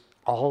 it's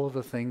all of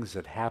the things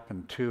that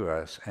happened to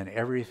us and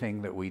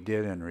everything that we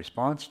did in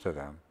response to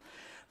them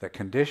that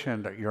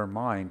conditioned your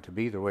mind to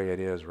be the way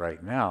it is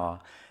right now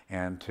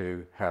and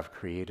to have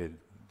created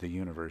the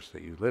universe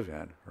that you live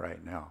in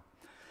right now.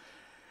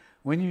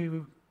 When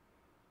you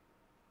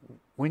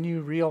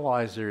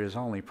realize there is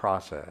only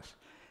process,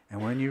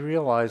 and when you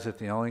realize that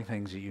the only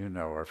things that you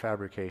know are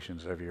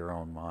fabrications of your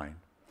own mind,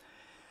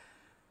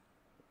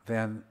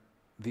 then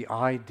the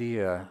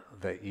idea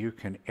that you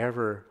can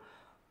ever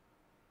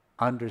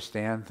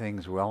understand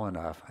things well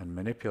enough and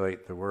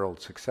manipulate the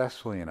world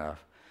successfully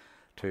enough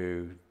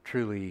to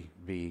truly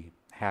be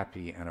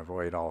happy and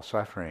avoid all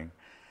suffering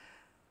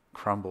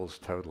crumbles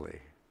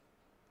totally,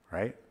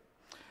 right?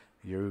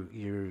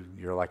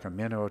 You're like a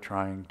minnow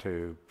trying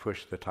to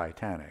push the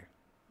Titanic.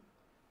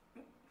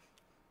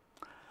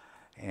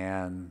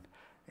 And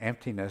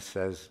emptiness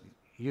says,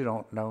 you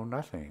don't know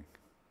nothing.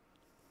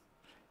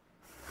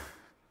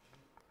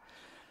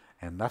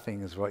 And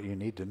nothing is what you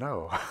need to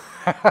know.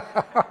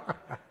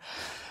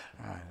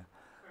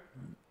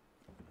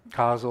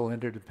 Causal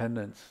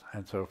interdependence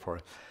and so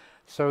forth.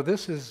 So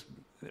this is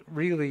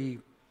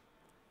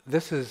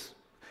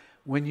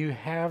when you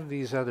have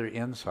these other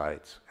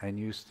insights and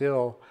you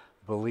still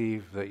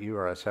believe that you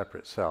are a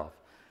separate self,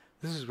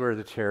 this is where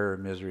the terror,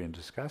 misery, and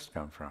disgust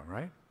come from,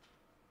 right?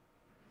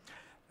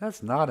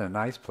 That's not a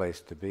nice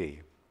place to be.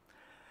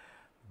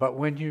 But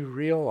when you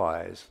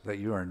realize that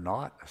you are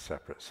not a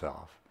separate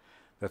self,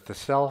 that the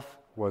self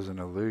was an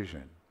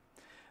illusion,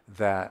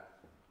 that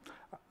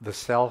the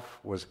self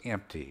was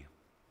empty,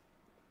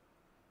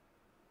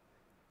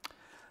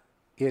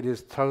 it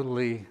is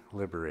totally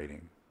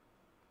liberating.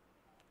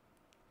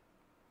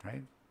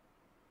 Right?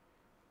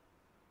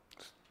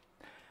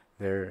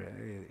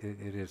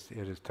 It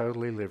is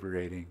totally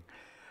liberating.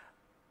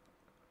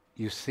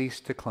 You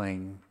cease to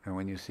cling, and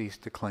when you cease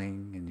to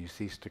cling and you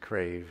cease to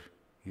crave,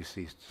 you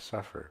cease to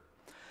suffer.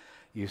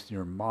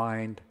 Your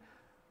mind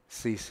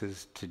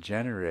ceases to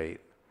generate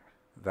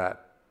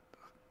that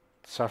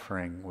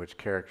suffering which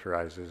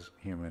characterizes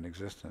human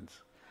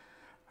existence.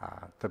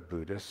 The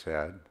Buddha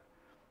said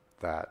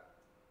that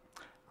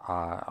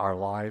our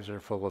lives are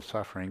full of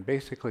suffering.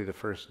 Basically, the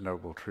first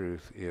noble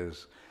truth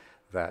is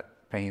that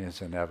pain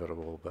is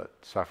inevitable, but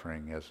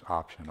suffering is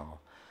optional.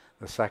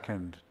 The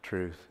second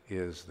truth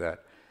is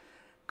that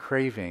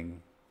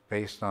craving,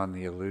 based on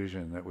the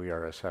illusion that we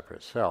are a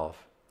separate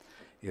self,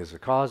 is the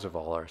cause of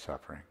all our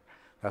suffering.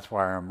 That's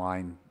why our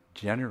mind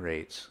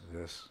generates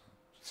this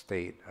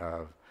state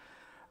of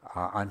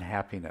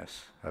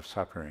unhappiness, of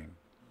suffering,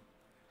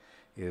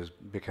 is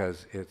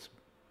because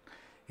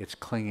it's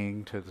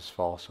clinging to this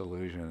false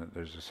illusion that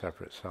there's a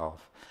separate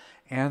self,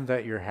 and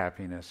that your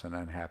happiness and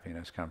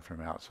unhappiness come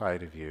from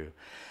outside of you,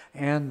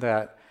 and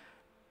that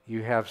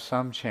you have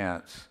some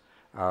chance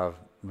of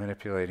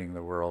manipulating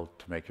the world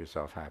to make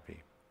yourself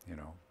happy,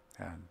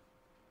 and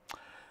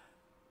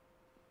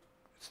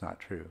it's not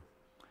true.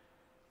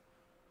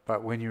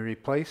 But when you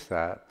replace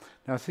that,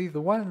 now see,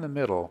 the one in the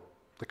middle,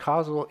 the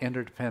causal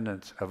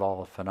interdependence of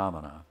all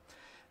phenomena,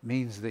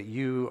 means that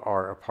you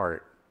are a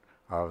part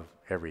of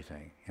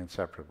everything,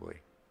 inseparably.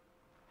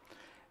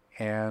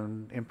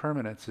 And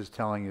impermanence is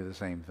telling you the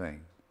same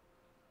thing.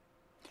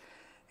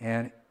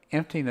 And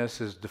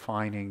emptiness is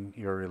defining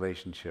your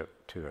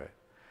relationship to it.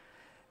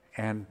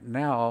 And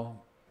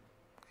now,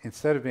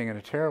 instead of being in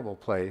a terrible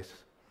place,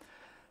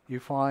 you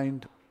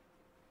find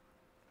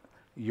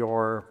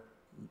your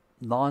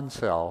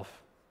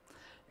non-self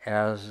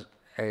as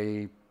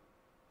a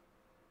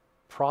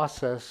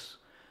process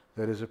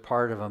that is a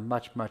part of a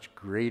much, much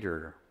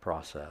greater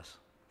process.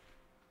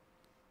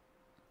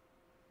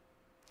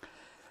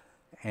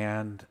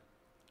 And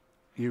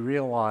you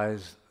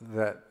realize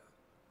that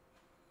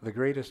the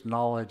greatest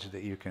knowledge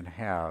that you can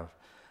have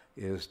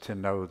is to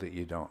know that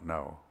you don't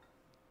know.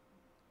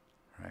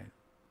 Right?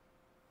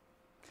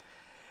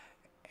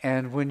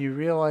 And when you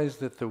realize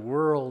that the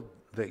world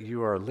that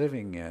you are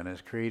living in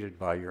is created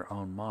by your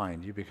own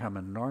mind, you become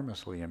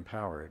enormously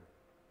empowered.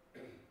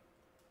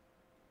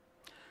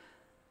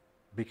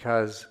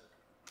 Because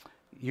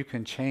you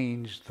can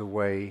change the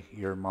way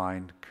your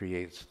mind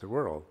creates the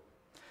world.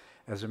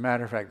 As a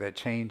matter of fact, that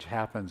change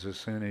happens as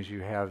soon as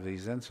you have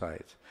these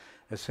insights.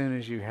 As soon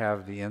as you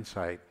have the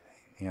insight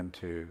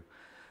into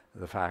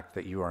the fact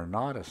that you are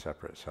not a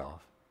separate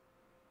self,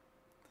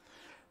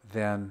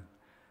 then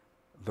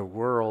the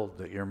world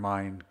that your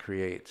mind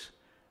creates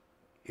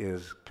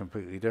is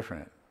completely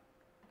different.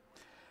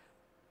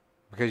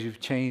 Because you've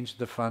changed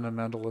the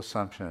fundamental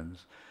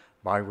assumptions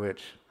by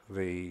which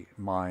the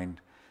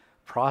mind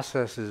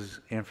processes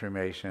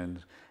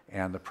information,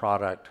 and the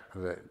product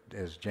that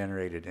is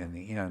generated in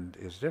the end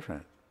is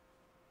different.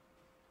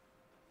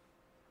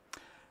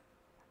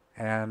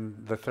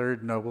 And the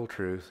third noble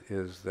truth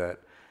is that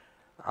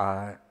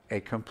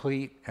a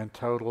complete and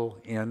total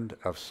end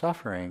of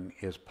suffering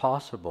is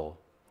possible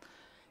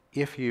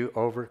if you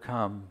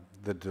overcome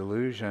the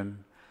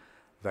delusion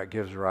that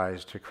gives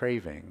rise to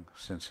craving,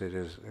 since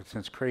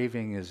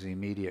craving is the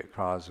immediate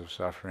cause of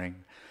suffering,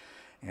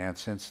 and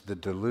since the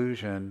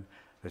delusion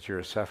that you're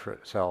a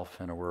separate self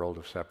in a world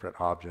of separate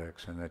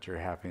objects, and that your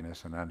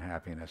happiness and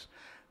unhappiness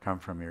come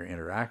from your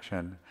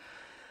interaction,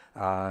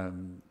 that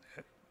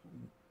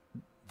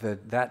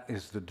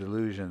is the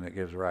delusion that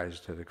gives rise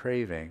to the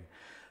craving.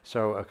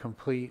 So a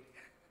complete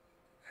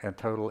and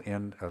total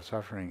end of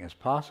suffering is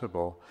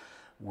possible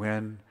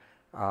when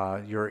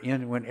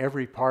when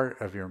every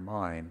part of your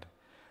mind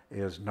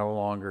is no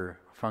longer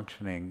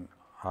functioning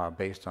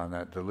based on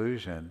that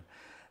delusion,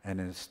 and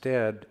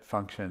instead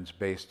functions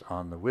based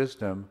on the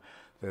wisdom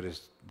that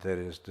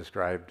is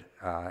described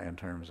in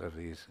terms of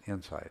these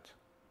insights.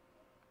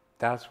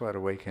 That's what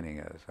awakening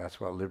is. That's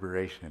what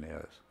liberation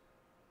is.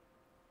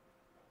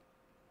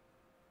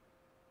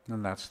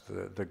 And that's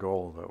the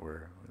goal that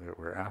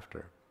we're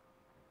after.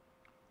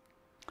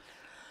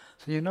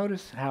 So you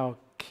notice how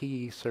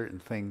key certain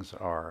things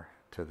are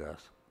to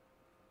this.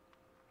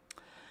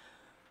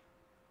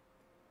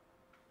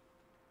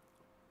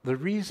 The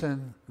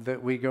reason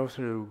that we go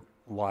through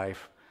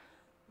life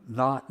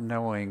not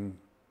knowing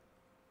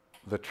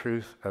the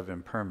truth of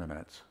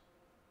impermanence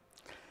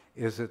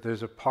is that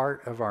there's a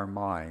part of our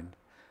mind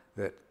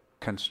that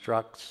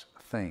constructs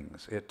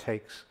things. It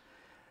takes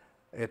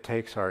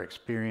our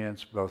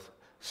experience, both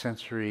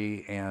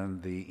sensory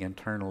and the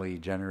internally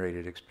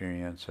generated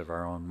experience of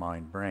our own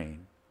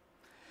mind-brain,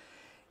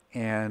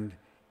 and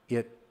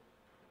it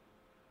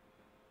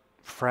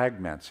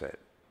fragments it,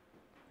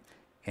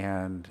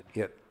 and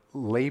it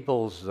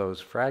labels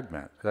those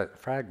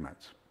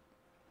fragments.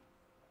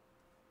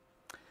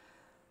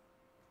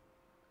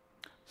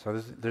 So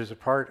there's a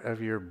part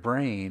of your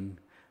brain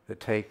that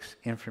takes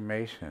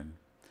information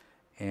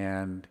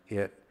and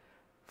it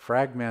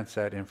fragments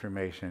that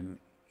information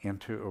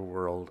into a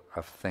world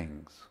of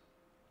things.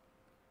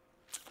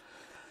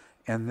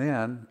 And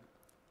then,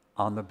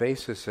 on the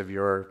basis of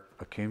your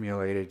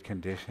accumulated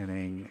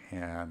conditioning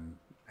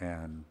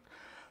and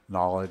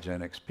knowledge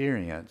and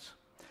experience,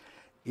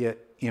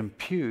 it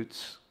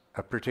imputes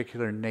a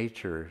particular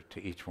nature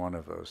to each one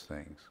of those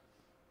things.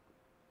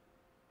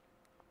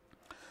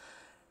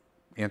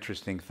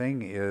 Interesting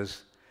thing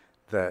is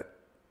that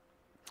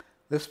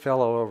this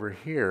fellow over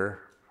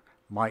here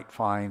might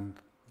find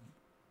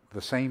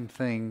the same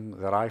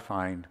thing that I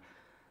find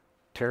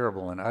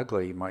terrible and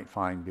ugly, might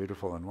find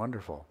beautiful and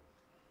wonderful.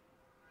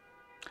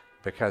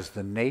 Because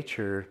the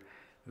nature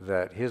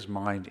that his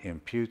mind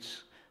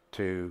imputes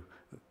to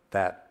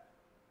that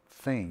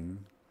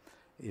thing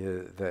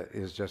that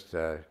is just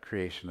a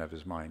creation of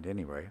his mind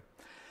anyway,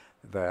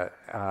 that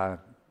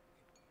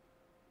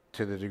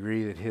to the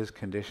degree that his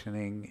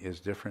conditioning is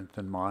different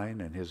than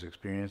mine and his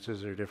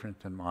experiences are different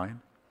than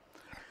mine,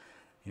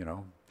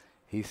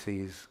 he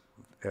sees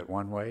it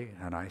one way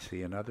and I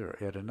see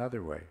it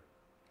another way.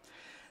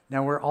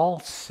 Now we're all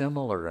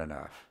similar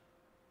enough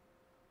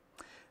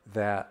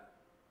that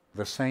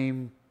the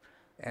same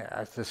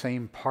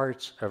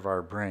parts of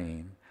our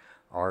brain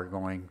are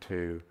going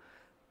to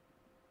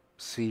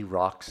see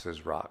rocks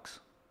as rocks.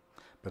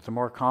 But the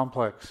more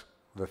complex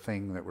the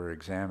thing that we're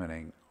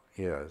examining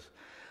is,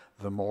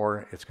 the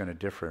more it's going to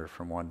differ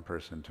from one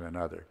person to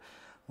another.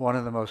 One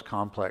of the most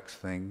complex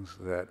things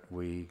that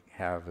we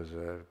have as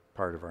a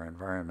part of our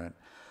environment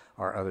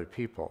are other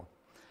people.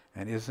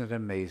 And isn't it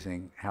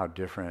amazing how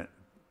different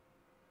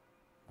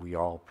we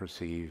all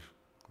perceive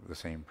the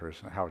same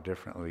person, how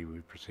differently we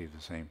perceive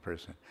the same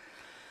person?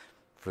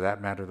 For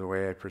that matter, the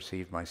way I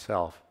perceive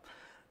myself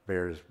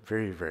bears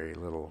very, very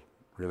little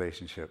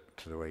relationship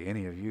to the way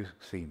any of you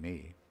see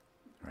me,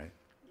 right?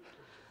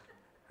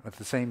 But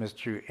the same is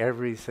true.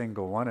 Every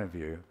single one of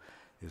you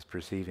is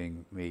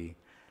perceiving me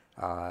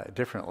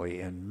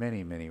differently in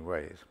many, many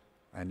ways.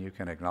 And you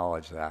can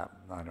acknowledge that.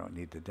 I don't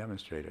need to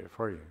demonstrate it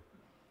for you.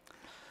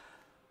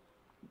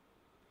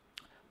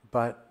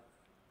 But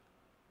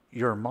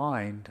your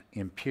mind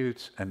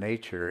imputes a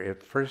nature.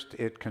 First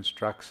it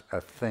constructs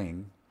a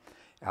thing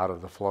out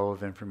of the flow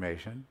of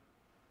information,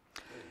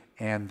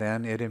 and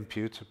then it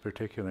imputes a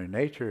particular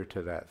nature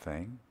to that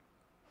thing.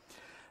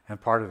 And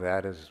part of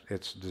that is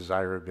its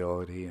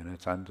desirability and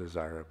its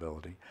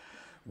undesirability.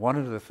 One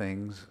of the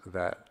things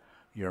that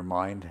your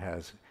mind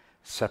has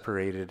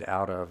separated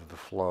out of the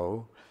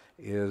flow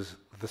is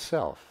the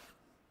self.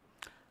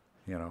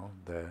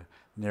 The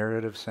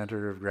narrative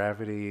center of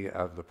gravity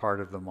of the part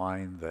of the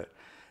mind that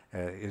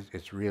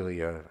it's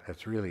really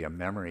a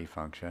memory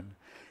function.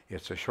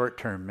 It's a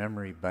short-term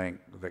memory bank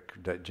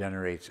that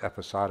generates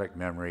episodic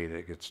memory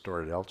that gets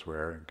stored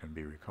elsewhere and can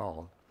be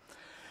recalled.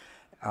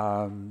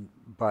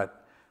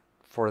 But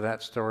for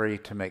that story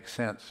to make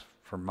sense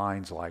for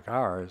minds like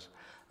ours,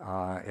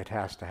 there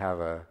has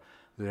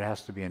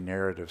to be a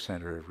narrative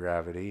center of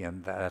gravity,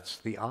 and that's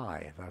the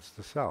I, that's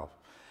the self.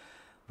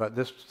 But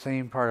this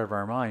same part of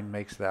our mind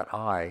makes that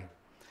I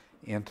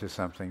into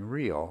something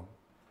real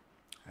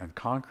and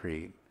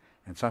concrete,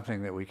 and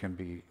something that we can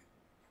be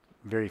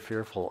very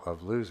fearful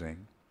of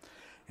losing,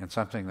 and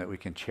something that we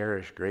can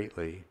cherish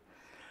greatly,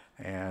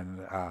 and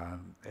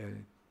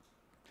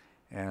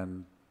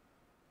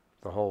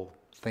the whole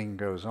thing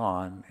goes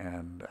on.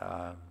 And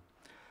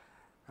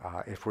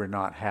if we're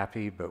not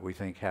happy, but we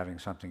think having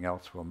something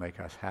else will make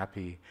us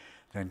happy,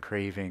 then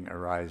craving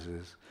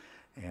arises.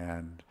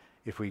 And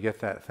if we get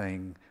that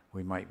thing,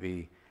 we might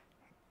be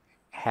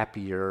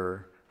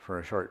happier for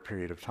a short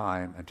period of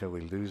time until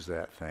we lose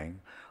that thing,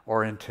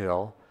 or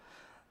until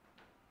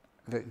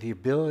the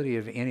ability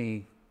of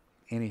any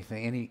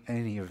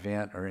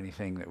event or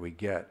anything that we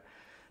get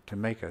to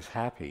make us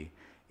happy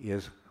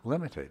is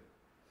limited.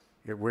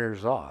 It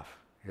wears off.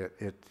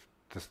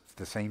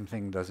 The same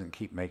thing doesn't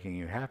keep making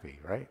you happy,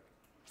 right?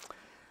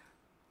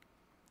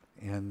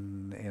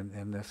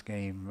 In this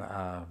game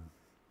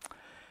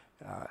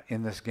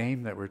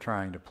that we're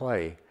trying to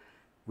play,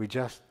 we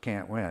just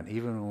can't win.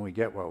 Even when we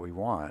get what we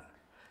want,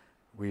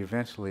 we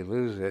eventually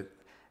lose it,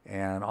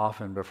 and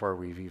often before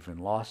we've even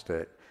lost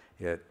it,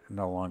 it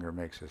no longer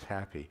makes us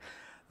happy.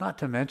 Not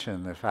to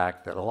mention the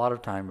fact that a lot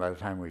of time, by the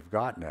time we've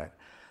gotten it,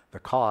 the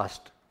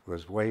cost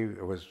was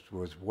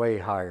way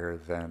higher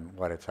than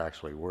what it's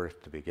actually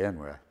worth to begin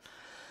with.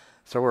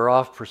 So we're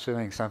off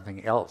pursuing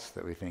something else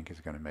that we think is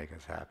going to make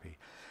us happy.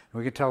 And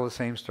we could tell the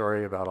same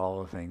story about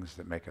all the things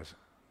that make us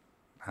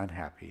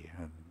unhappy.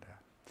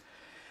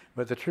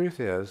 But the truth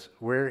is,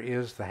 where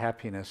is the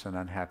happiness and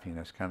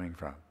unhappiness coming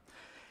from?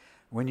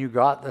 When you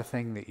got the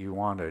thing that you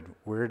wanted,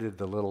 where did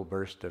the little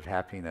burst of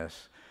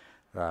happiness,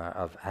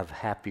 of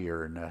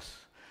happierness,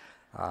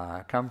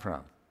 come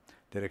from?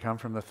 Did it come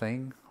from the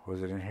thing?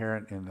 Was it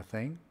inherent in the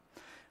thing?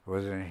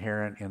 Was it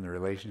inherent in the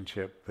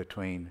relationship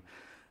between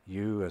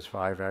you as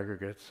five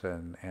aggregates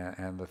and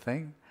the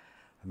thing?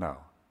 No.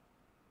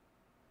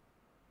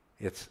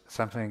 It's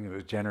something that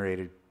was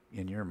generated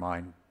in your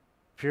mind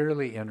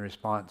purely in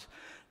response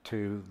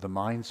to the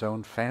mind's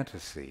own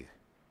fantasy.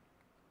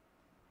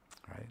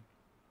 right?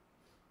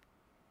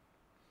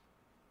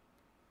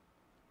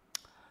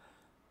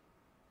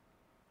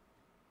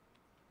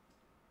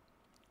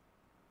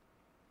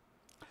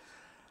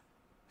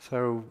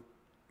 So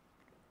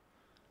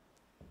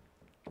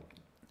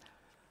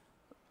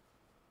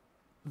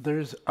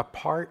there's a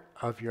part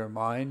of your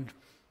mind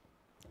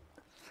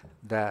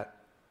that,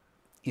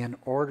 in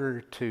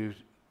order to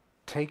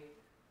take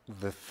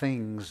the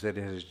things that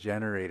it has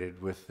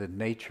generated with the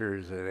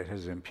natures that it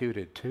has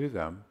imputed to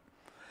them,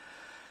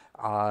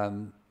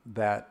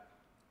 that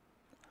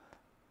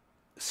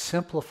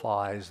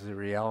simplifies the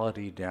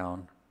reality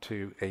down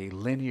to a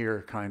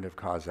linear kind of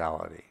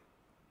causality.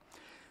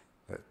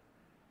 That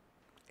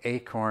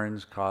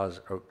acorns cause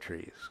oak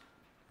trees,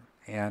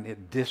 and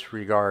it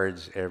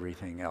disregards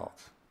everything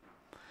else.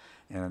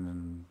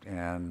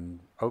 And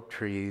oak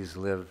trees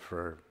live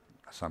for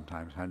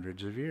sometimes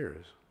hundreds of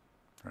years,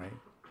 right?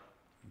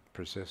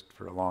 Persist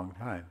for a long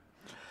time.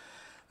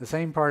 The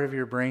same part of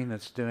your brain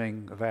that's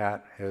doing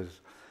that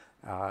is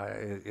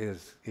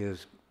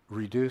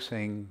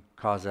reducing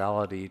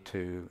causality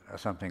to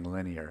something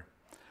linear.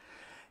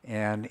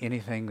 And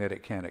anything that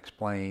it can't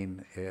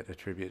explain, it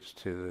attributes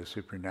to the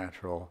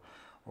supernatural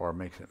or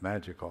makes it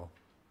magical.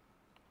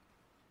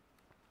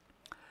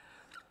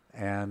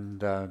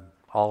 And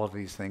all of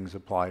these things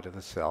apply to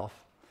the self.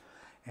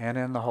 And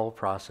in the whole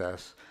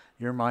process,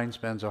 your mind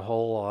spends a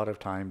whole lot of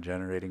time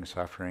generating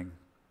suffering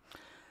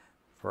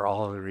for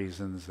all of the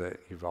reasons that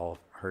you've all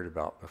heard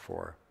about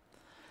before.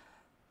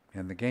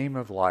 In the game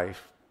of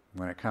life,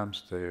 when it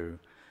comes to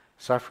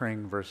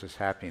suffering versus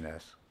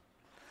happiness,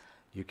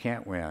 you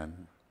can't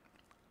win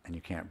and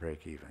you can't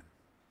break even.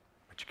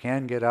 But you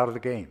can get out of the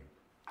game.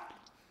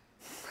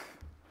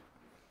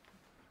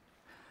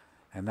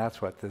 And that's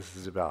what this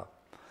is about.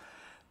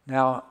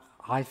 Now,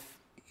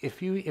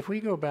 if we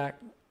go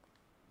back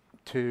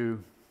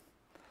to,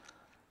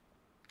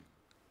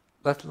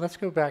 let's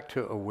go back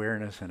to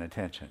awareness and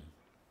attention.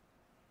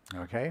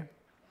 Okay?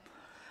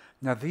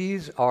 Now,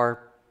 these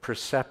are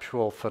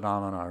perceptual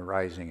phenomena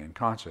arising in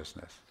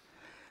consciousness,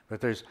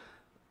 but there's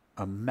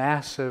a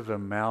massive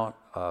amount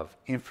of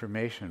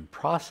information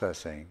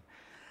processing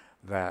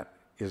that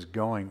is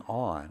going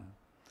on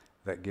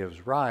that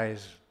gives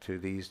rise to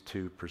these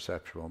two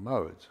perceptual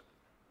modes.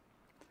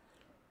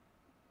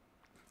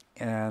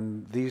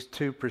 And these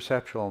two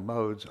perceptual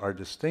modes are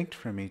distinct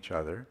from each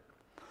other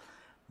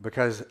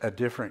because a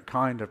different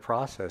kind of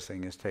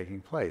processing is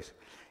taking place.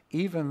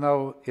 Even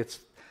though it's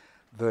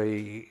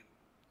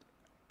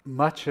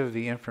much of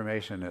the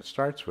information it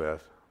starts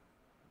with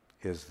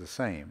is the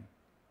same.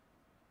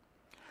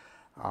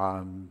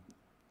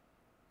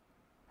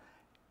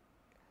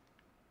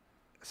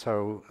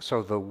 So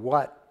the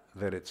what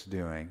that it's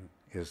doing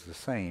is the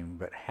same,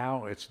 but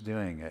how it's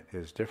doing it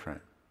is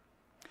different.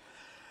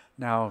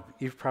 Now,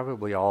 you've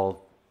probably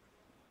all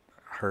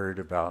heard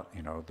about,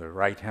 the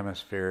right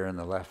hemisphere and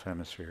the left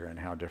hemisphere and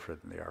how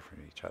different they are from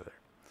each other.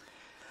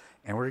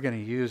 And we're going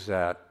to use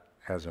that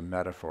as a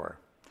metaphor.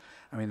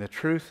 I mean, the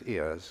truth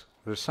is,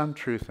 there's some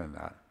truth in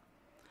that.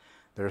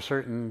 There are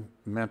certain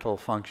mental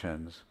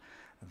functions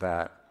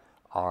that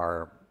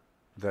are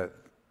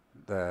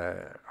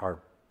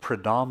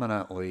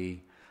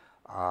predominantly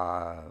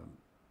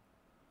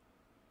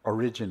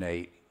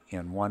originate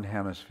in one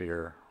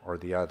hemisphere or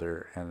the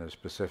other, and the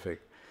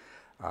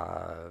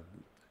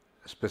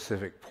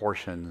specific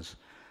portions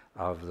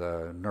of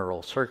the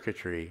neural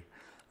circuitry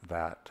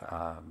that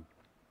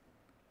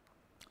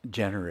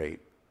generate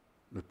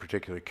the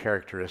particular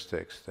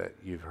characteristics that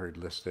you've heard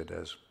listed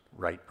as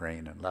right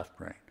brain and left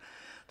brain.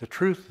 The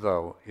truth,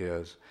 though,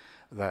 is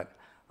that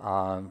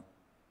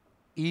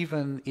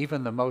even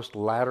the most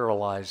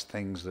lateralized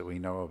things that we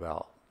know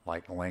about,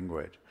 like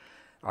language,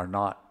 are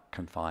not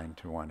confined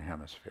to one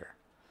hemisphere.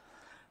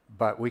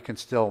 But we can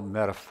still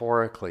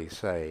metaphorically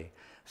say,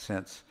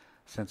 since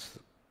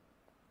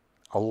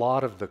a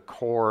lot of the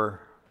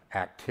core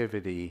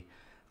activity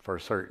for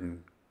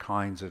certain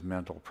kinds of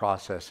mental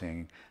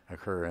processing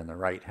occur in the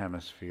right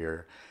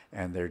hemisphere,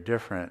 and they're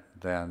different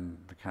than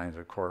the kinds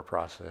of core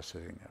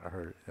processing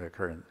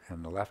occur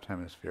in the left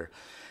hemisphere,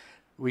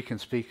 we can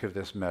speak of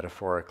this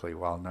metaphorically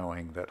while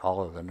knowing that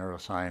all of the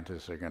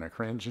neuroscientists are going to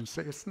cringe and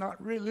say, it's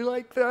not really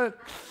like that.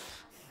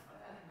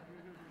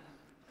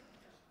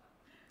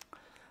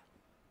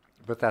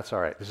 But that's all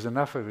right. There's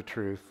enough of a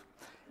truth,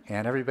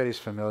 and everybody's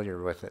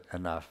familiar with it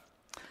enough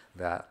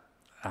that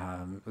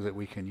that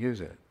we can use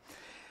it.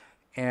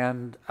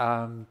 And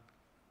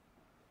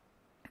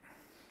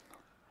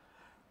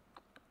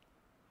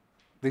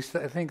these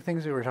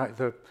things that we're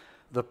talking,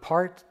 the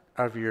part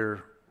of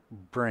your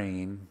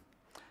brain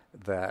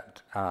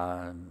that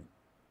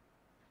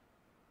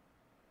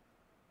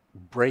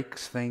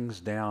breaks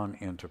things down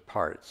into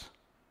parts,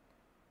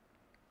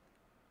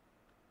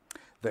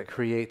 that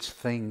creates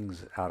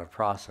things out of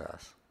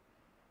process,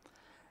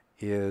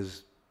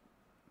 is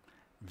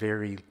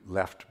very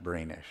left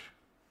brainish,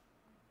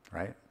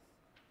 right?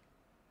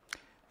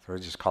 So we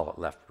just call it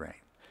left brain.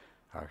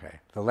 Okay.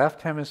 The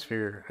left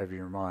hemisphere of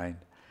your mind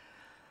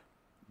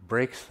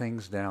breaks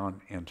things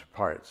down into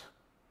parts.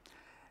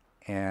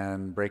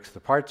 and breaks the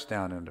parts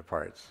down into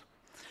parts.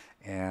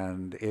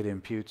 And it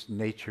imputes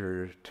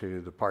nature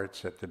to the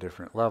parts at the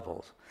different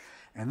levels.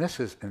 And this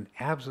is an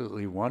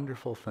absolutely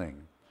wonderful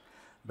thing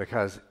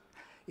because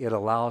it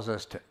allows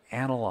us to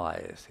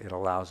analyze, it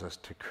allows us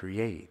to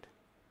create,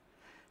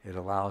 it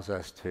allows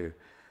us to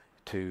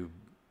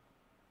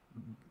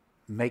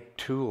make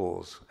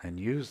tools and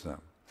use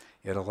them.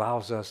 It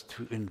allows us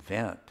to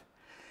invent.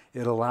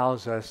 It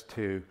allows us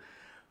to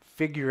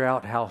figure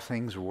out how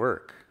things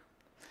work.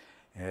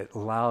 It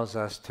allows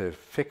us to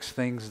fix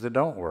things that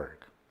don't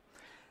work.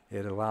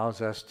 It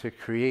allows us to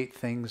create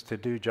things to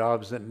do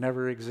jobs that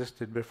never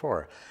existed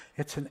before.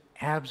 It's an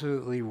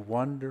absolutely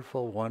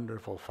wonderful,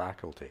 wonderful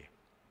faculty.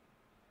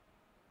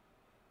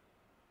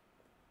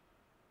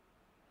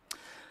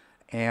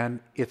 And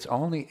it's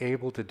only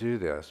able to do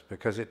this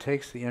because it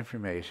takes the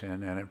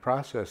information and it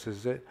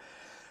processes it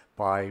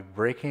by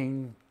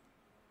breaking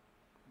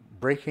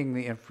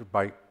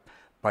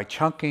by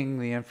chunking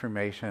the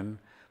information,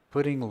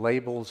 putting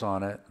labels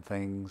on it,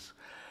 things,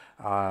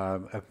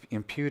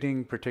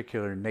 imputing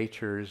particular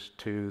natures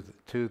to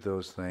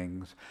those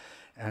things,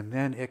 and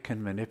then it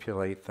can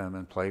manipulate them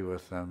and play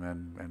with them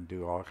and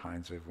do all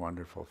kinds of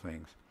wonderful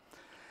things.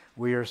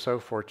 We are so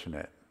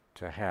fortunate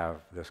to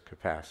have this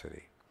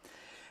capacity.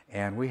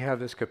 And we have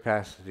this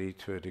capacity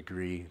to a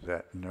degree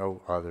that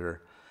no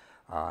other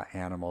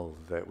animal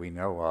that we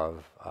know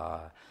of,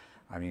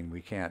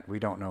 we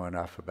don't know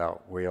enough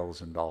about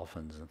whales and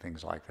dolphins and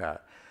things like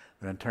that.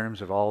 But in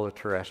terms of all the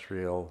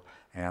terrestrial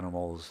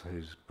animals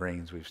whose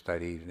brains we've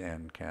studied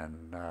and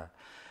can,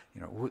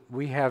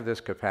 we have this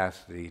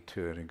capacity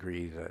to a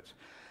degree that's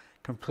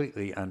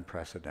completely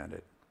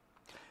unprecedented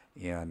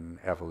in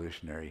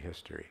evolutionary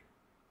history.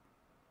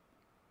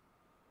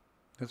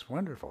 It's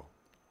wonderful.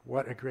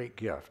 What a great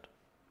gift.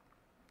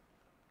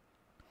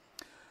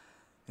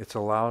 It's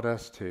allowed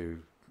us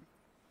to,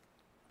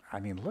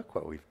 look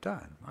what we've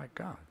done. My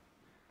God.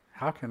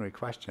 How can we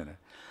question it?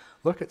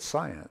 Look at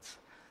science.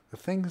 The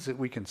things that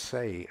we can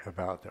say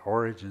about the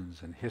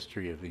origins and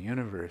history of the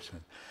universe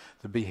and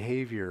the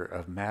behavior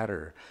of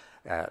matter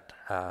at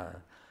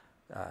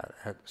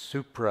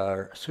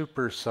super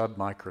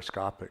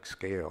submicroscopic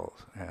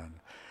scales and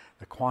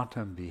the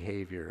quantum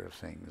behavior of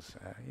things,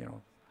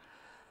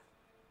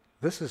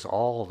 This is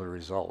all the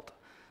result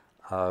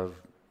of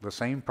the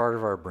same part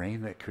of our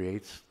brain that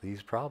creates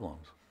these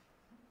problems.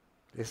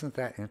 Isn't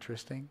that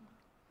interesting?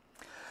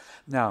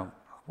 Now,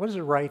 what does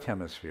the right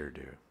hemisphere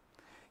do?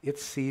 It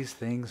sees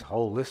things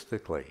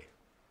holistically,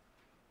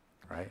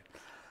 right?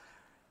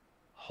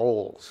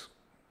 Wholes.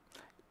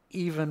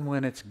 Even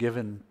when it's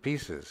given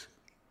pieces,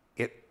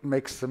 it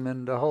makes them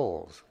into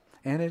wholes.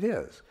 And it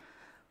is.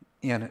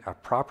 In a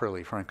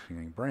properly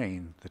functioning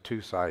brain, the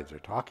two sides are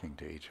talking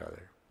to each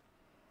other.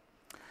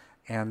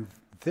 And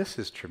this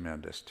is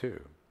tremendous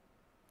too.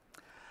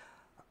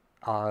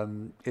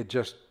 It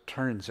just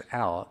turns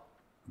out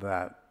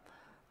that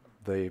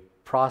the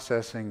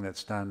processing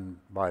that's done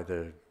by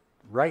the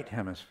right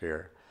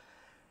hemisphere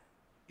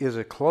is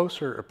a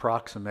closer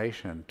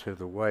approximation to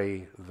the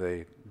way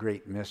the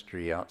great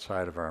mystery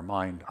outside of our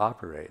mind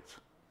operates.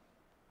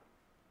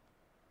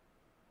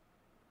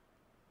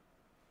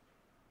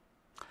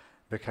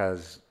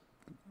 Because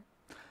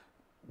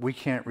we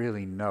can't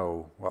really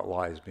know what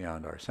lies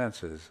beyond our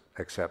senses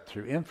except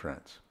through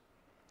inference.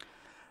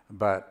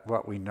 But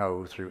what we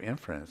know through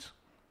inference,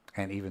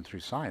 and even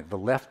through science,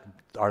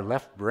 our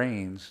left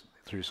brains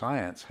through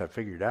science have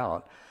figured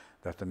out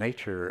that the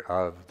nature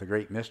of the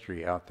great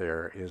mystery out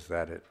there is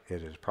that it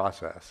is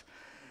process.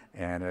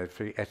 And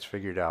it's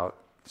figured out,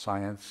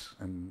 science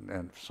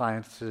and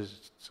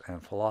scientists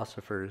and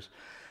philosophers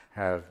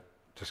have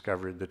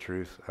discovered the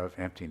truth of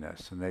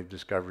emptiness, and they've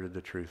discovered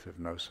the truth of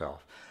no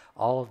self.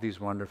 All of these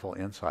wonderful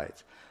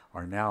insights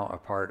are now a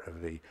part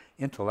of the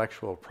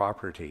intellectual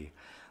property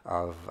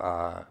of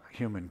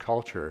human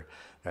culture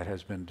that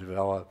has been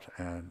developed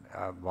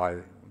by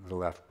the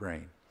left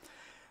brain.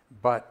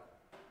 But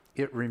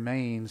it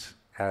remains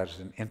as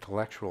an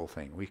intellectual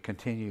thing. We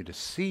continue to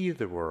see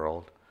the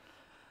world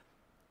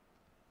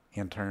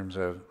in terms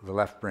of the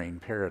left brain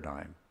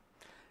paradigm.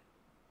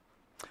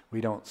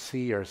 We don't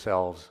see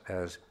ourselves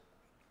as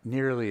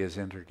nearly as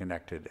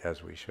interconnected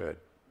as we should.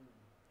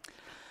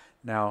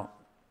 Now,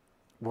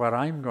 what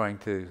I'm going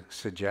to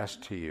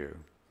suggest to you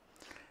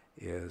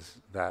is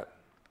that,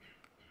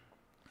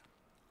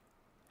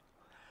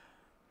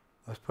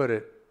 let's put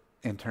it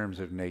in terms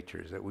of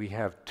natures, that we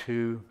have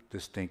two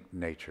distinct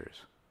natures.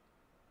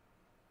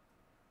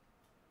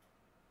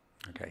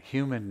 Okay,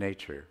 human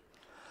nature.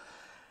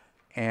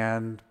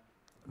 And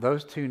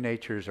those two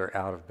natures are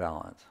out of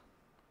balance.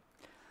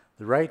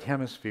 The right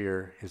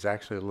hemisphere is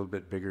actually a little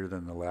bit bigger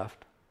than the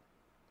left.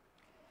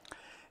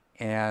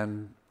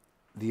 And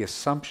the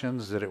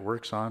assumptions that it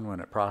works on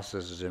when it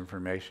processes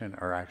information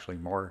are actually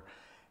more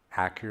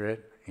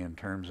accurate in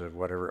terms of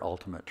whatever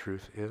ultimate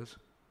truth is.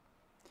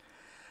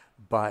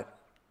 But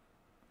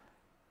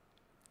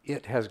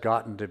it has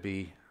gotten to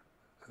be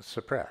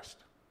suppressed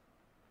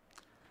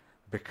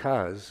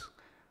because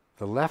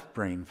the left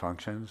brain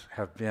functions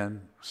have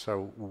been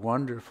so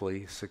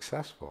wonderfully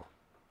successful.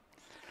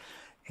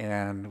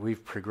 And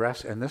we've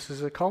progressed, and this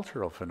is a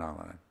cultural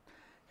phenomenon,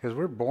 because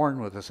we're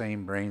born with the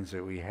same brains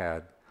that we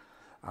had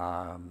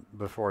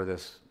before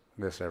this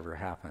ever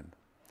happened.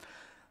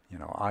 You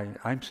know,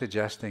 I'm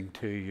suggesting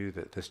to you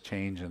that this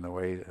change in the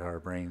way that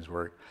our brains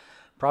work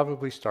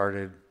probably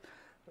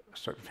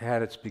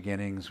had its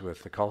beginnings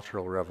with the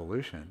Cultural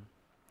Revolution,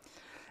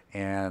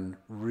 and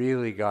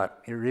really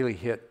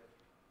hit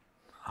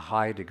a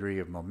high degree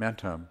of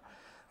momentum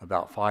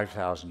about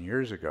 5,000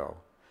 years ago.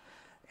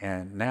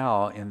 And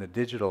now in the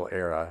digital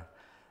era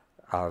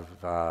of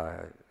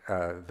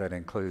that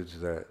includes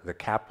the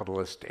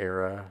capitalist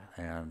era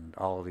and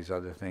all of these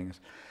other things,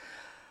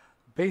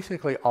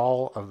 basically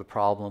all of the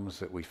problems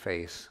that we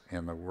face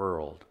in the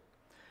world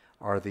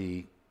are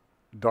the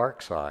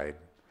dark side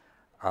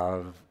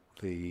of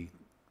the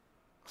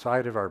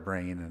side of our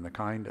brain and the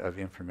kind of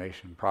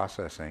information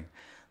processing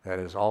that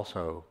has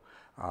also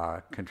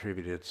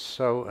contributed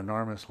so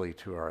enormously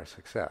to our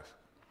success.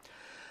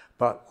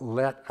 But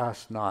let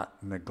us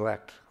not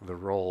neglect the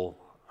role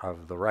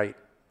of the right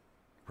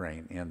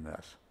brain in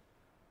this.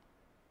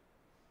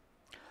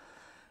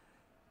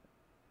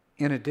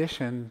 In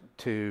addition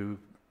to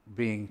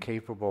being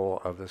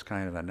capable of this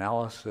kind of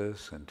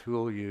analysis and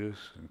tool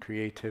use and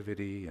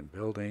creativity and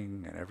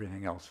building and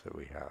everything else that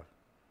we have,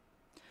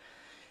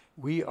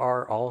 we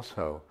are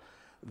also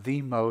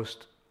the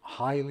most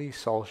highly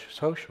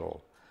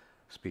social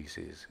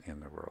species in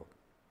the world.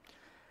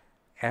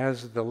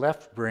 As the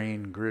left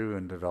brain grew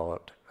and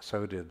developed,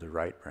 so did the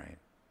right brain.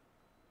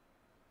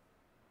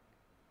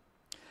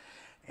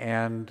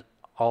 And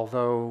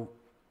although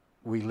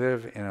we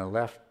live in a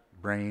left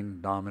brain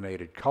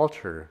dominated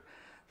culture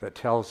that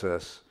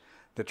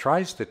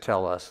tries to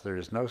tell us there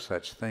is no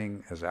such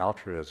thing as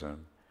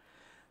altruism,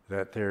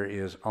 that there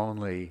is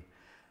only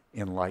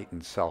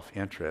enlightened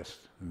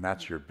self-interest, and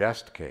that's your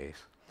best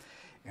case.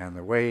 And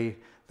the way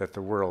that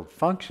the world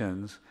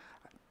functions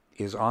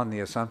is on the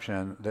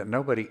assumption that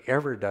nobody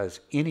ever does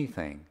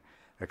anything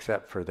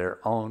except for their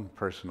own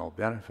personal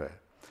benefit.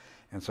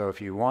 And so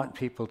if you want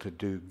people to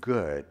do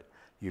good,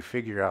 you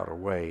figure out a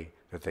way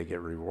that they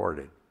get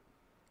rewarded,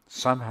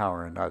 somehow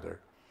or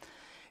another.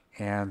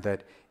 And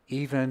that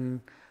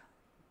even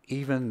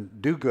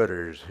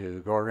do-gooders who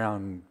go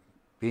around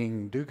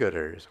being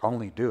do-gooders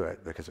only do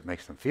it because it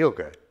makes them feel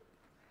good.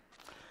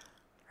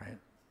 Right?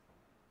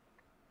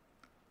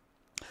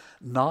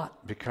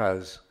 Not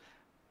because,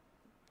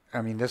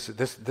 I mean, this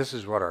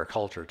is what our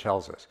culture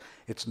tells us.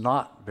 It's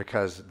not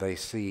because they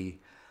see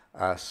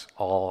us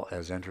all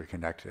as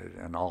interconnected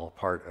and all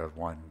part of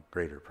one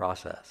greater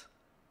process.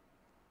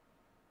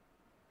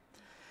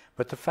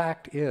 But the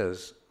fact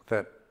is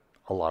that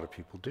a lot of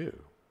people do.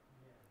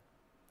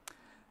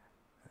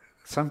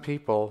 Some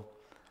people,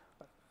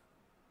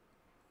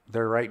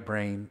 their right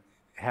brain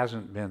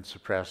hasn't been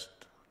suppressed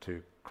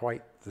to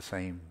quite the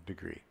same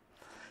degree.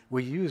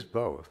 We use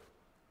both.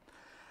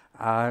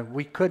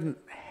 We couldn't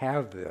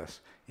have this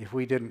if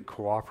we didn't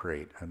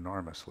cooperate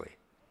enormously.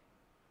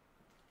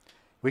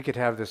 We could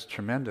have this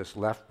tremendous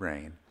left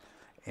brain,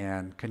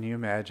 and can you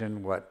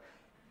imagine what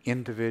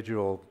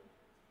individual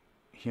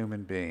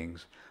human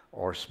beings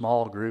or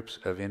small groups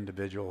of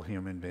individual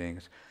human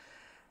beings,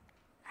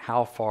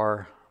 how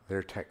far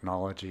their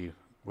technology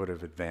would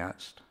have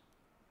advanced?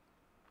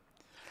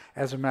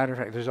 As a matter of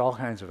fact, there's all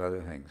kinds of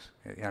other things.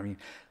 I mean,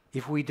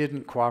 if we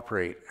didn't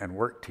cooperate and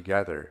work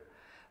together,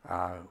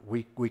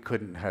 we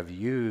couldn't have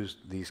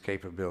used these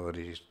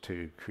capabilities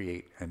to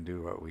create and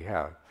do what we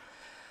have.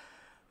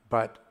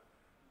 But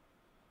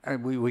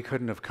we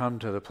couldn't have come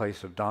to the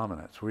place of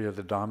dominance. We are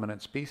the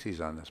dominant species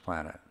on this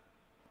planet,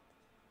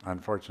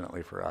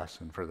 unfortunately for us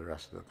and for the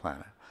rest of the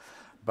planet.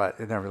 But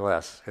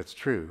nevertheless, it's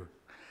true,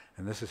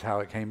 and this is how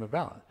it came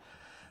about.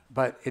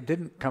 But it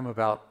didn't come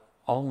about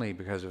only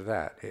because of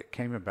that. It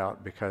came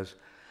about because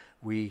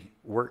we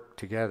work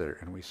together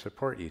and we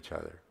support each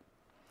other.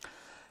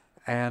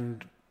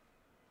 And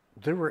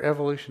there were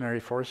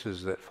evolutionary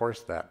forces that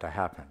forced that to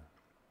happen.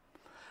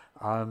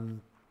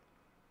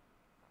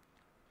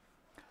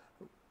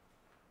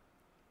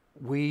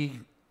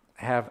 We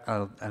have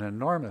an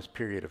enormous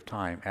period of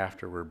time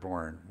after we're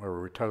born where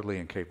we're totally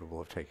incapable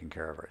of taking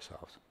care of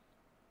ourselves.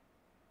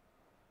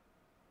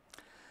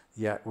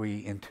 Yet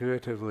we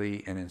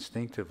intuitively and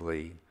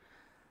instinctively,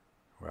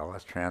 well,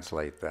 let's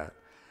translate that.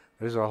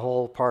 There's a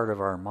whole part of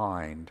our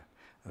mind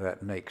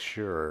that makes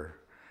sure,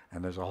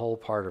 and there's a whole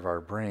part of our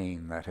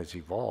brain that has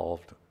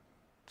evolved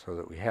so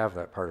that we have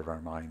that part of our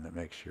mind that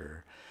makes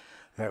sure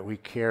that we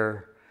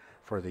care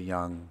for the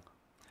young.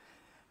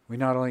 We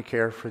not only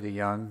care for the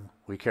young,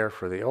 we care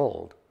for the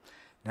old.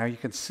 Now you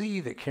can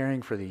see that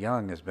caring for the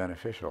young is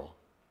beneficial,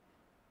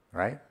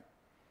 right?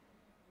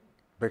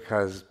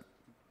 Because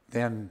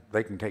then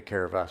they can take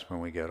care of us when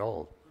we get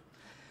old.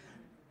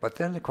 But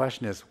then the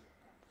question is,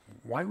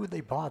 why would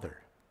they bother?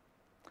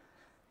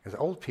 Because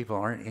old people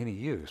aren't any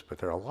use, but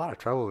they're a lot of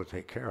trouble to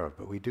take care of,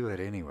 but we do it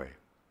anyway.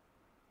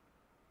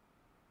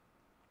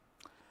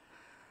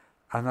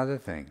 Another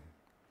thing,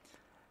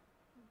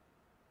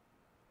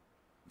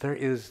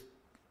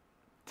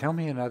 Tell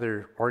me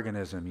another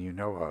organism you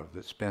know of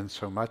that spends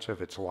so much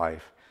of its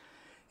life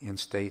in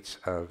states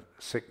of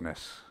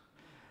sickness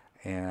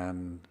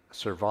and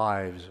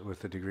survives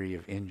with the degree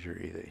of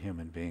injury that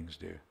human beings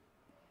do.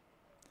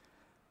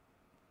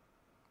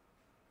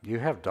 You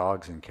have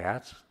dogs and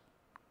cats.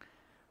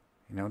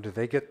 Do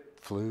they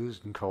get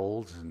flus and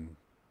colds and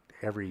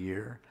every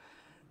year?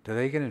 Do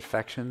they get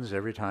infections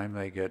every time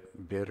they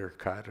get bit or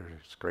cut or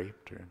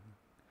scraped?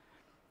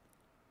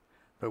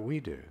 But we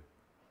do.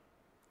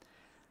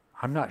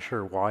 I'm not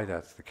sure why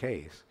that's the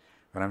case,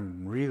 but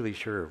I'm really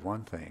sure of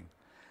one thing,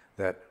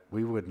 that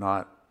we would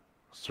not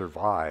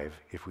survive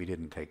if we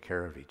didn't take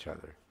care of each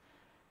other.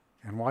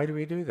 And why do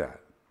we do that?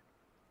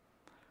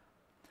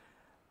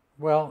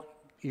 Well,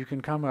 you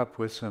can come up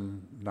with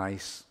some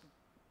nice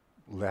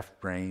left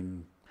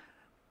brain,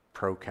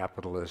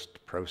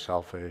 pro-capitalist,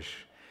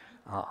 pro-selfish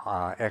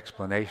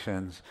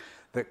explanations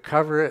that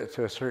cover it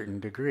to a certain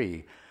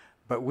degree,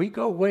 but we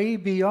go way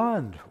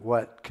beyond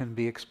what can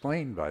be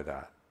explained by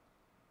that.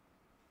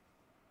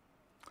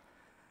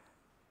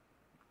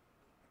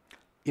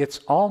 It's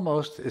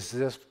almost as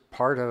if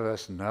part of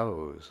us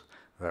knows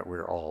that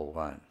we're all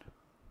one.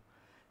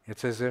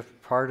 It's as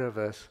if part of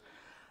us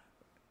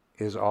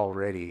is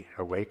already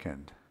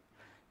awakened.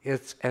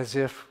 It's as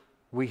if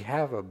we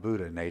have a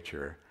Buddha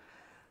nature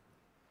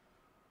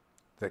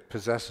that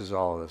possesses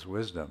all this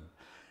wisdom,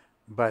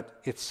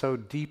 but it's so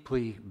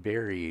deeply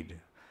buried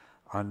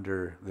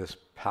under this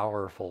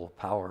powerful,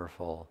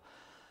 powerful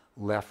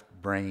left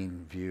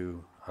brain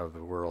view of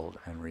the world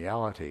and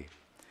reality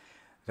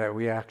that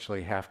we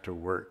actually have to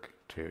work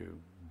to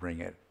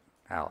bring it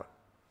out.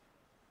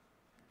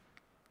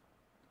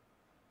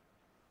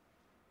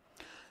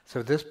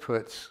 So this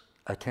puts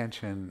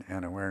attention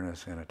and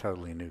awareness in a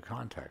totally new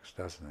context,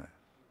 doesn't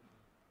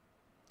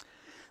it?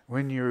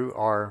 When you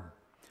are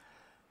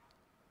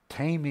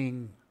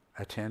taming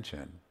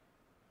attention,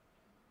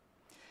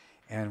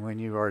 and when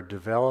you are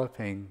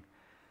developing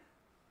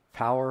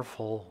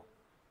powerful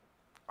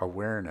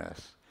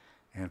awareness,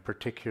 and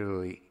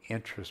particularly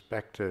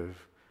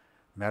introspective,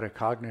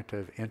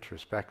 metacognitive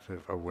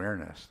introspective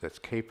awareness that's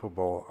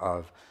capable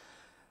of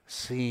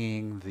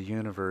seeing the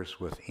universe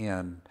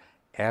within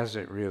as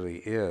it really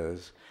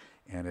is,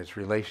 and its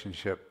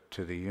relationship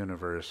to the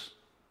universe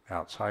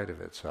outside of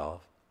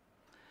itself,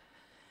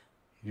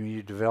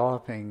 you're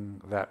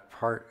developing that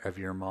part of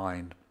your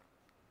mind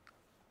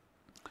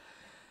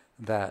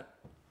that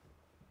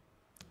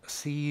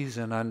sees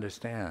and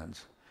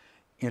understands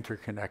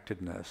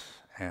interconnectedness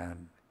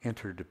and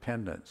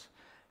interdependence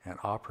and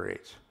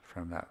operates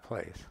from that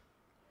place.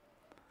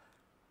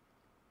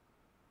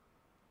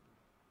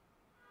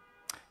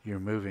 You're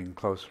moving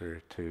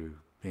closer to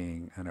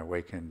being an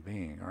awakened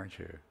being, aren't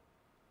you?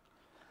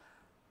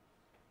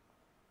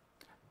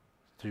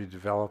 Through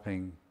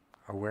developing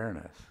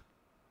awareness.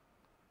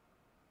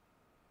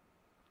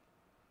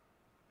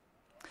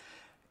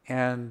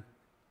 And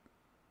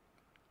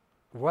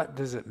what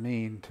does it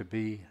mean to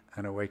be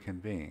an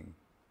awakened being?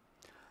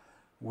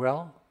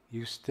 Well,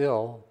 you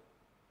still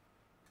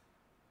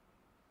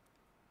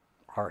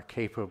are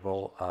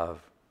capable of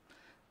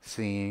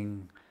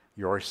seeing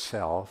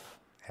yourself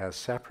as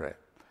separate.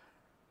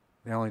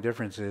 The only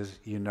difference is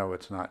you know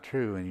it's not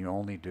true and you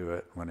only do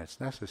it when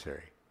it's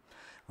necessary.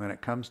 When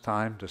it comes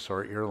time to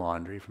sort your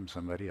laundry from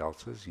somebody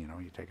else's, you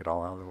take it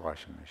all out of the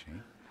washing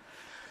machine,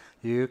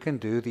 you can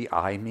do the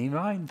I, me,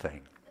 mine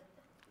thing,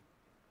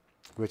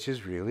 which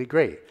is really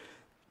great.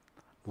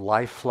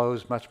 Life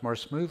flows much more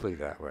smoothly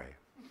that way,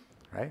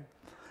 right?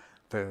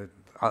 The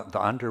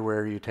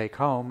underwear you take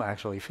home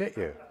actually fit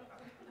you.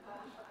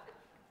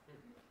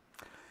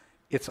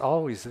 It's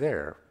always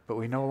there, but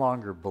we no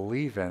longer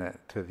believe in it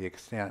to the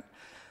extent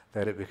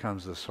that it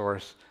becomes the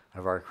source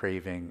of our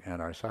craving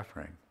and our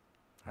suffering,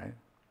 right?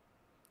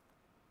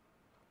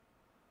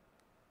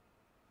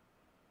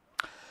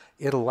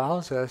 It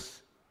allows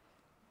us,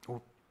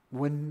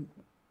 when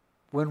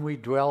we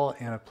dwell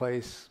in a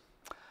place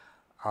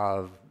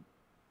of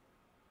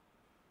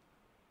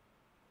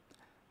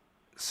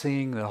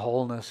seeing the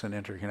wholeness and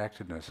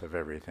interconnectedness of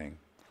everything,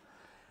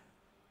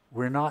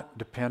 we're not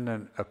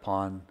dependent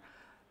upon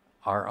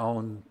our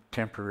own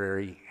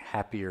temporary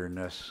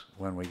happierness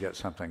when we get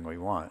something we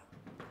want.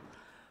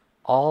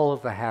 All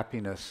of the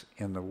happiness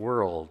in the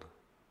world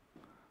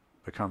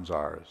becomes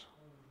ours.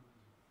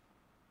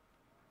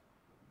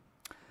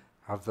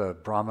 Of the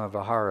Brahma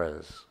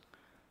Viharas,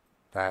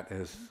 that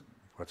is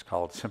what's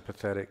called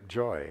sympathetic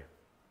joy.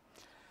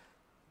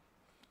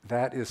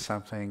 That is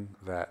something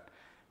that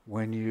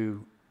when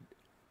you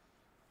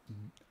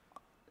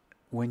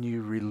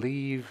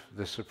relieve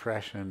the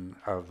suppression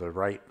of the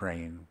right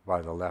brain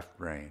by the left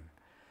brain,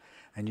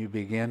 and you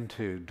begin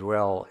to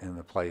dwell in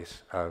the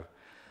place of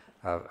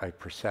a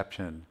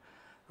perception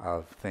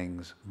of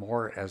things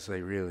more as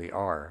they really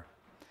are,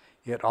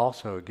 it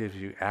also gives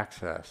you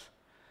access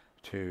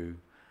to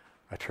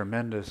a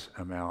tremendous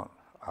amount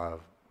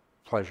of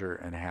pleasure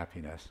and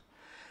happiness.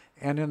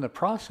 And in the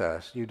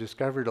process, you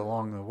discovered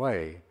along the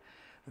way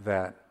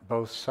that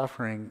both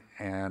suffering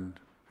and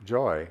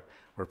joy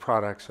were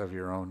products of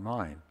your own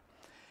mind.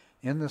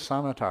 In the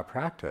samatha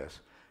practice,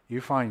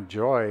 you find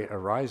joy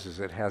arises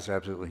that has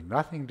absolutely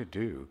nothing to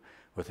do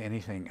with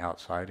anything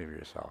outside of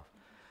yourself.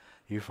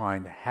 You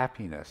find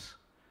happiness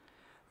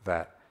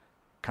that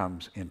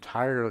comes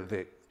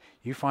entirely,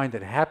 you find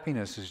that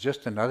happiness is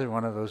just another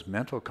one of those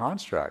mental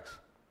constructs.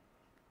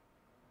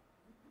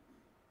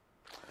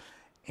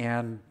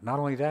 And not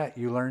only that,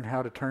 you learn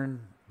how to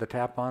turn the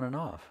tap on and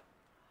off.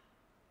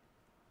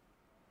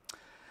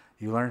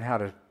 You learn how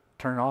to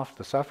turn off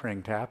the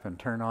suffering tap and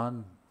turn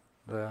on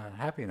the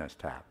happiness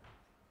tap.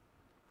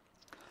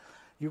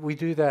 We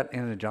do that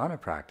in the jhana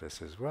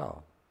practice as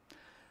well.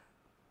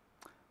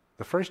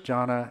 The first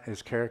jhana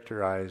is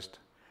characterized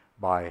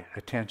by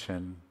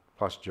attention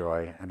plus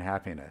joy and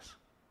happiness.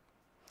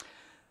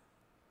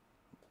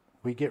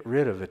 We get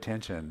rid of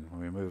attention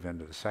when we move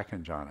into the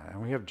second jhana,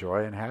 and we have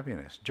joy and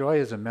happiness. Joy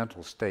is a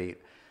mental state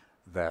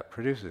that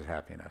produces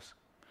happiness.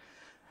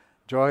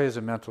 Joy is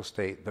a mental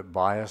state that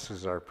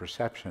biases our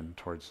perception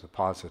towards the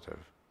positive,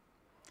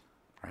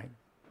 right?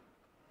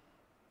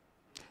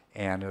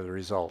 And the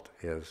result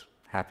is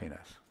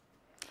happiness.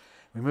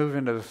 We move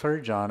into the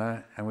third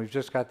jhana, and we've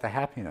just got the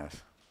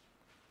happiness.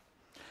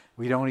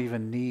 We don't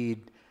even need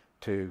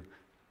to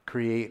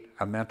create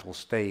a mental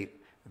state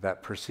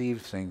that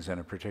perceives things in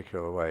a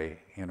particular way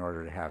in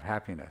order to have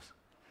happiness.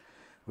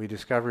 We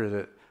discover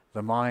that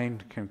the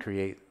mind can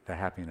create the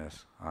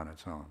happiness on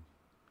its own.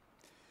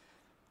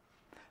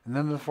 And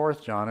then in the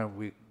fourth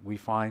jhana, we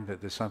find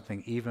that there's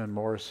something even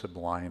more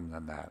sublime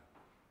than that.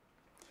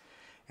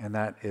 And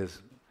that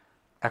is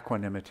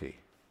equanimity.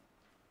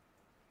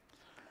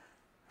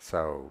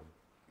 So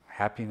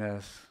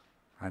happiness,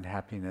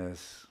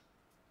 unhappiness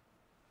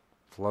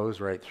flows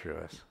right through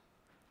us.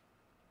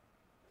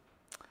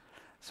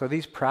 So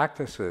these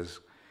practices,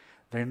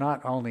 they're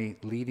not only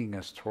leading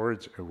us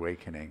towards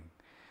awakening,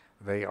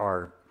 they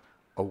are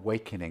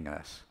awakening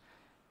us.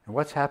 And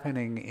what's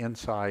happening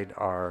inside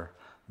our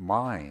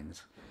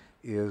minds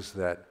is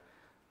that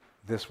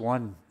this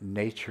one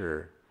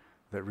nature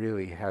that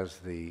really has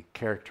the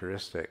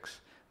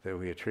characteristics that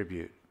we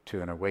attribute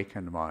to an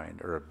awakened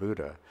mind or a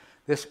Buddha,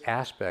 this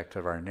aspect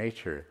of our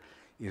nature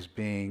is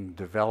being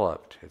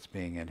developed, it's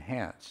being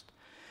enhanced.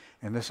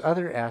 And this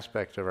other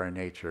aspect of our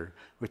nature,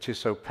 which is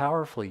so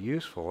powerfully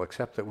useful,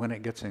 except that when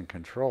it gets in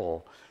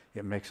control,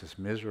 it makes us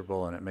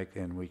miserable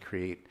and we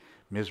create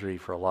misery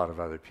for a lot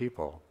of other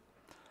people.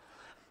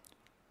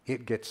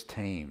 It gets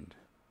tamed.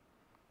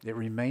 It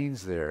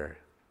remains there.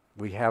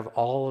 We have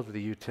all of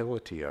the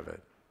utility of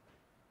it,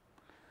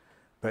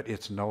 but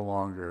it's no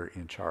longer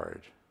in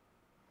charge.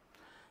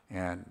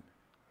 And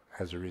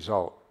as a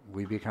result,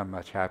 we become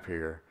much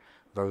happier.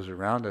 Those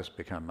around us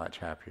become much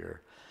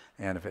happier.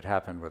 And if it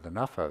happened with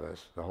enough of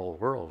us, the whole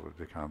world would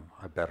become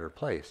a better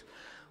place.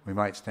 We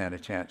might stand a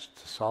chance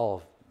to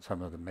solve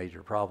some of the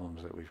major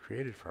problems that we've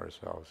created for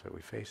ourselves that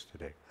we face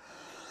today.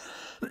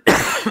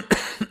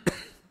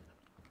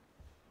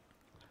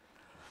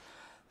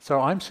 So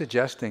I'm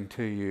suggesting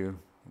to you,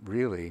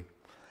 really,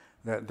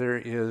 that there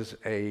is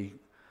a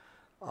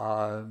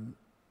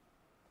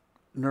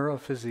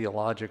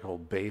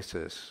neurophysiological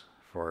basis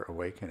for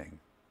awakening.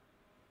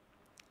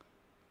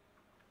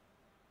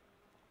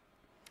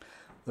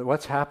 That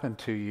what's happened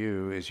to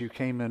you is you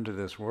came into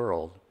this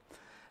world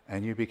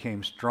and you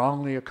became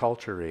strongly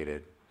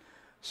acculturated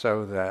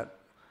so that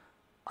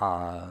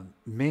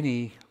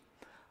many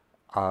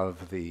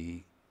of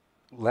the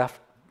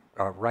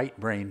right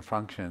brain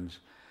functions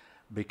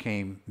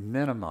became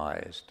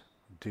minimized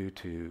due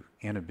to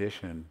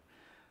inhibition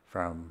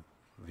from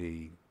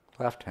the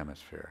left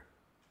hemisphere.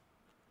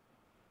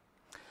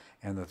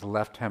 And that the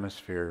left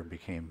hemisphere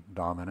became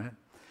dominant.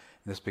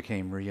 This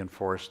became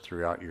reinforced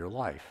throughout your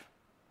life.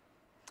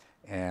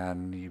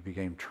 And you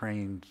became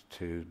trained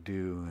to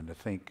do and to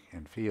think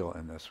and feel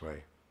in this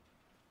way.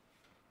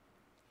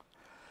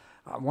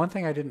 One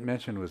thing I didn't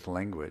mention was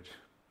language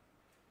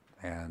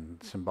and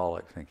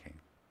symbolic thinking.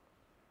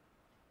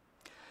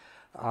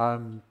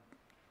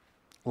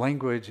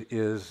 Language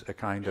is a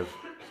kind of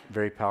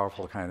very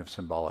powerful kind of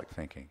symbolic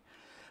thinking.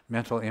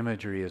 Mental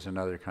imagery is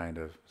another kind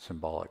of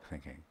symbolic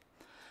thinking.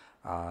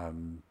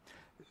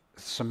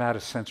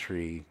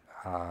 Somatosensory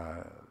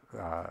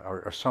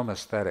or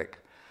somasthetic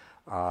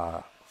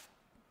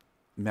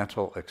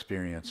mental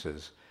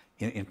experiences,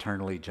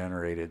 internally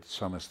generated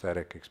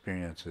somasthetic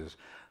experiences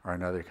are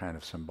another kind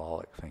of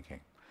symbolic thinking.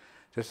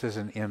 Just as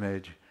an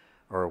image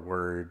or a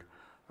word,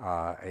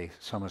 a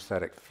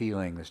somasthetic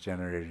feeling that's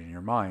generated in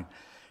your mind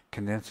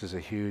condenses a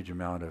huge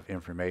amount of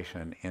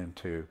information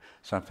into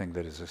something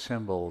that is a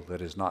symbol that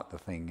is not the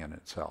thing in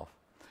itself.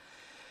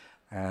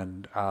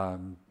 And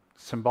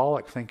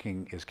symbolic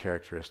thinking is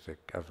characteristic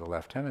of the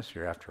left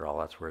hemisphere. After all,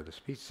 that's where the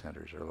speech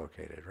centers are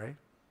located, right?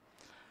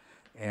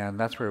 And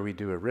that's where we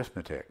do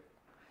arithmetic.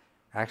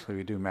 Actually,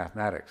 we do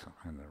mathematics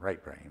in the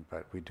right brain,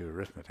 but we do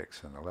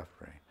arithmetics in the left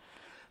brain.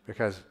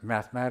 Because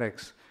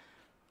mathematics,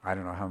 I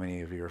don't know how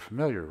many of you are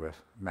familiar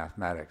with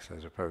mathematics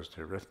as opposed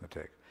to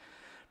arithmetic,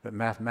 but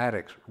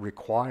mathematics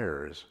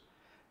requires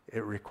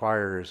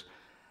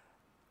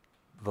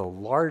the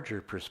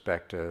larger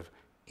perspective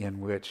in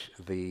which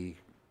the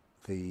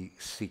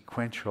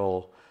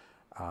sequential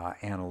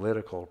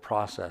analytical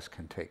process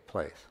can take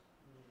place.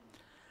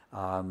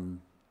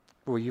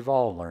 Well, you've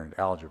all learned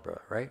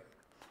algebra, right?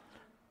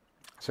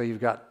 So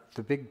you've got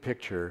the big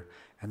picture,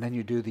 and then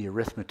you do the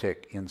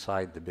arithmetic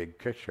inside the big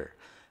picture.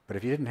 But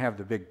if you didn't have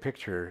the big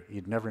picture,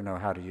 you'd never know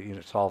how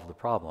to solve the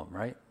problem,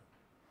 right?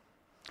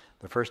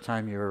 The first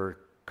time you were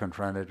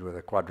confronted with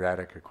a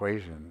quadratic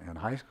equation in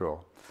high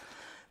school,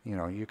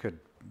 you could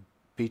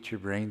beat your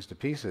brains to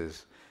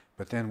pieces.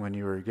 But then when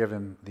you were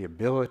given the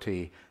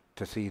ability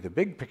to see the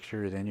big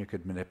picture, then you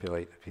could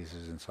manipulate the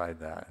pieces inside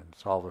that and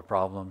solve the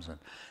problems. And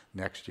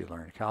next you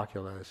learn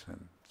calculus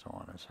and so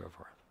on and so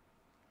forth.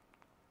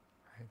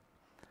 Right?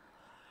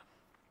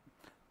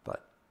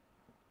 But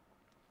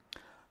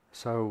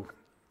so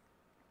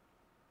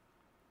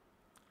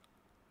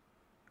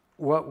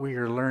what we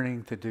are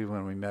learning to do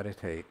when we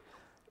meditate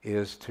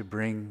is to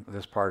bring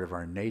this part of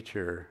our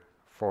nature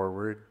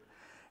forward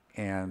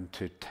and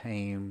to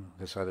tame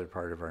this other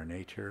part of our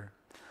nature.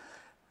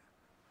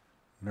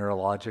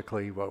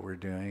 Neurologically, what we're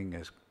doing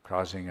is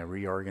causing a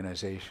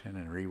reorganization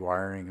and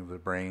rewiring of the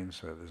brain,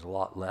 so there's a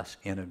lot less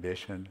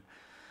inhibition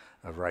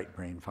of right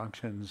brain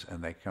functions,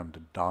 and they come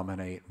to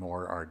dominate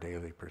more our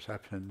daily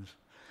perceptions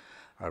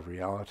of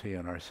reality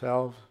and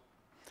ourselves.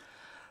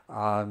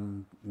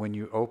 When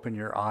you open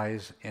your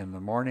eyes in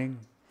the morning,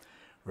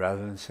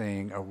 rather than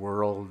seeing a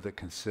world that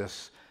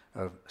consists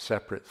of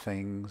separate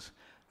things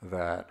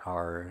that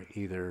are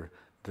either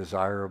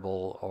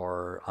desirable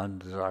or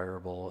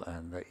undesirable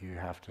and that you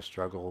have to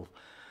struggle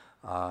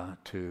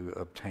to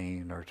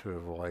obtain or to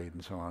avoid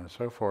and so on and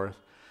so forth,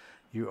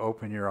 you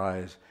open your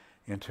eyes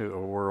into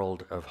a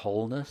world of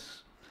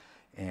wholeness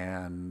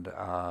and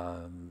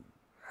of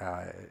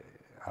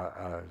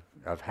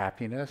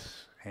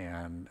happiness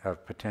and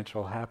of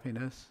potential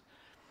happiness.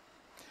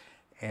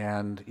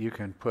 And you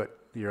can put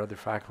your other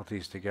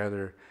faculties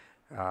together,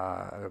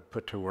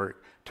 put to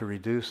work to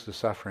reduce the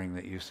suffering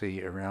that you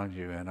see around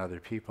you and other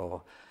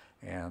people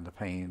and the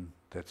pain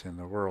that's in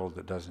the world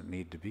that doesn't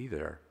need to be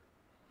there.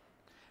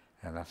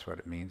 And that's what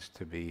it means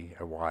to be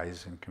a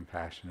wise and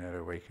compassionate,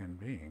 awakened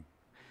being.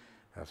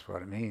 That's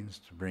what it means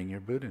to bring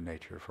your Buddha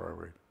nature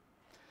forward.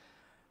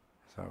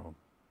 So,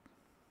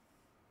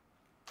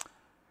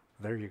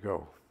 there you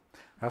go.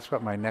 That's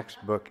what my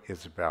next book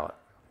is about.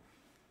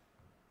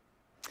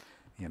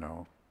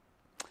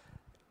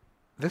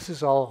 This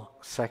is all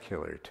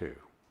secular too,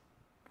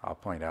 I'll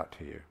point out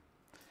to you.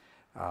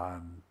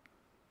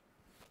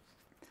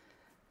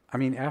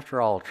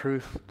 After all,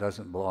 truth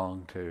doesn't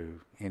belong to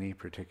any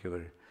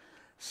particular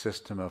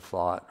system of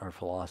thought or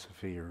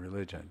philosophy or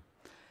religion.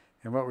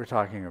 And what we're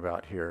talking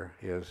about here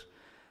is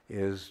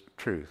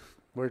truth.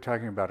 We're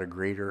talking about a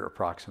greater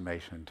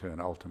approximation to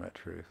an ultimate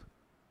truth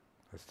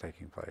that's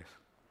taking place.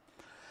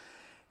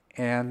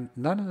 And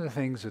none of the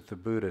things that the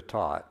Buddha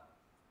taught,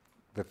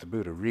 that the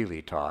Buddha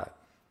really taught,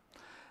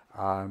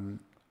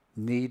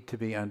 need to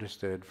be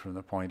understood from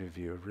the point of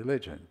view of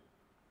religion.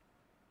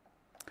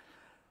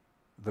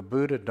 The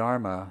Buddha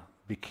Dharma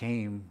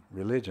became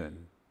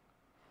religion,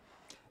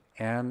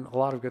 and a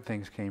lot of good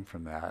things came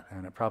from that,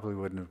 and it probably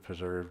wouldn't have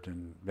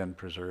been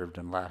preserved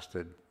and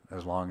lasted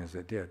as long as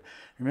it did.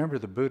 Remember,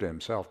 the Buddha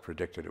himself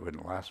predicted it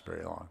wouldn't last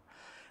very long,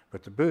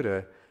 but the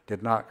Buddha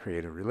did not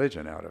create a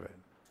religion out of it.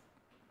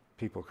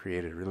 People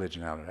created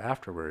religion out of it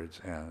afterwards,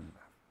 and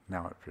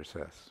now it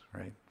persists,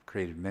 right?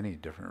 Created many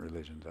different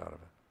religions out of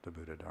it, the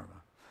Buddha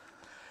Dharma.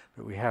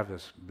 But we have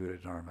this Buddha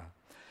Dharma.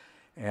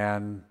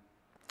 And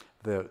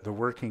the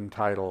working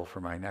title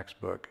for my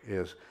next book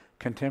is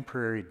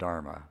Contemporary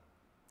Dharma.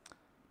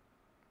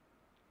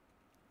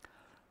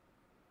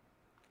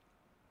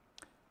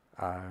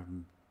 I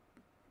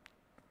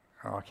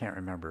can't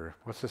remember.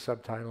 What's the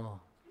subtitle?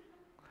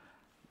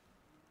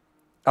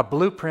 A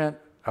blueprint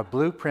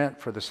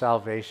for the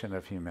salvation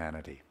of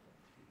humanity.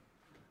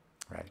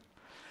 Right.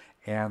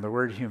 And the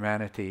word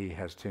humanity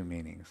has two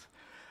meanings,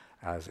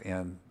 as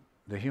in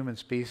the human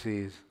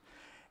species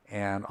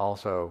and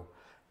also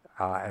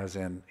as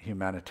in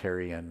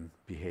humanitarian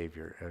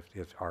behavior.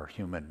 It's our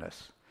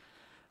humanness,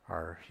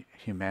 our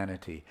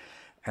humanity.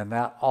 And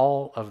that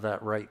all of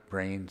that right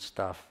brain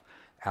stuff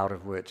out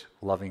of which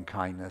loving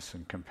kindness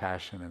and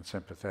compassion and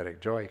sympathetic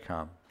joy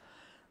come,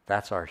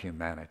 that's our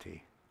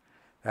humanity.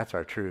 That's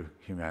our true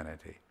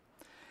humanity.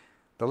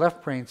 The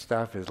left brain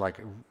stuff is like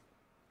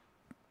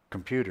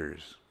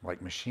computers,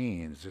 like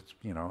machines. It's,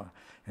 and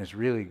it's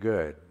really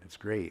good. It's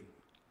great.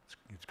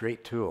 It's a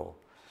great tool.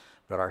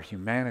 But our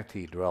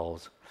humanity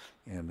dwells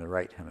in the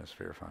right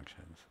hemisphere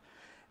functions.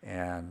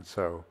 And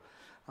so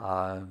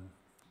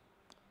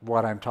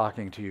what I'm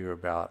talking to you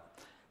about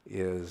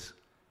is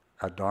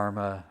a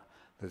dharma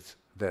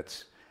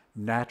that's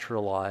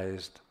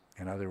naturalized.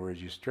 In other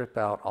words, you strip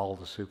out all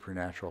the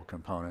supernatural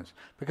components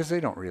because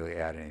they don't really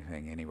add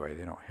anything anyway.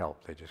 They don't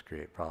help. They just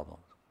create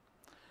problems.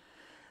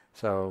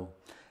 So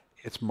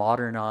it's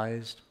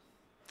modernized,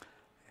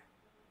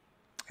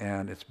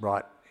 and it's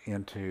brought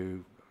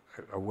into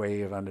a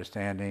way of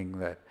understanding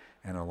that,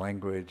 and a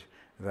language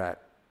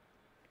that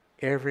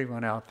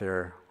everyone out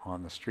there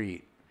on the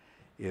street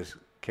is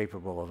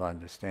capable of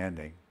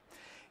understanding.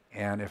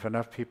 And if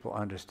enough people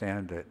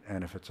understand it,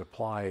 and if it's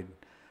applied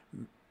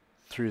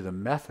through the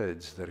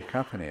methods that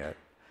accompany it,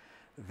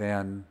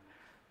 then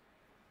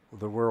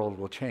the world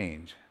will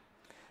change.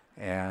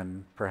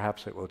 And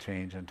perhaps it will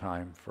change in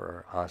time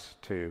for us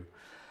to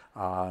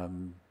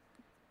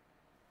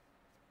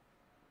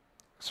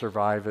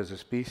survive as a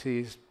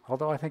species,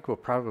 although I think we'll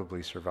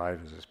probably survive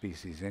as a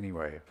species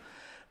anyway.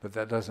 But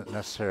that doesn't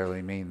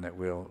necessarily mean that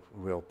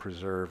we'll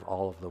preserve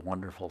all of the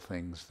wonderful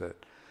things that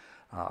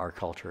our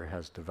culture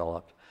has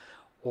developed,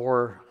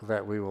 or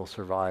that we will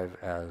survive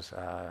as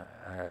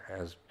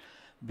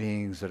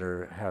beings that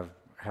have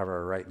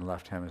our right and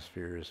left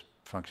hemispheres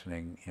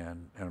functioning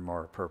in a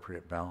more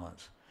appropriate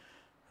balance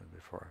than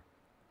before.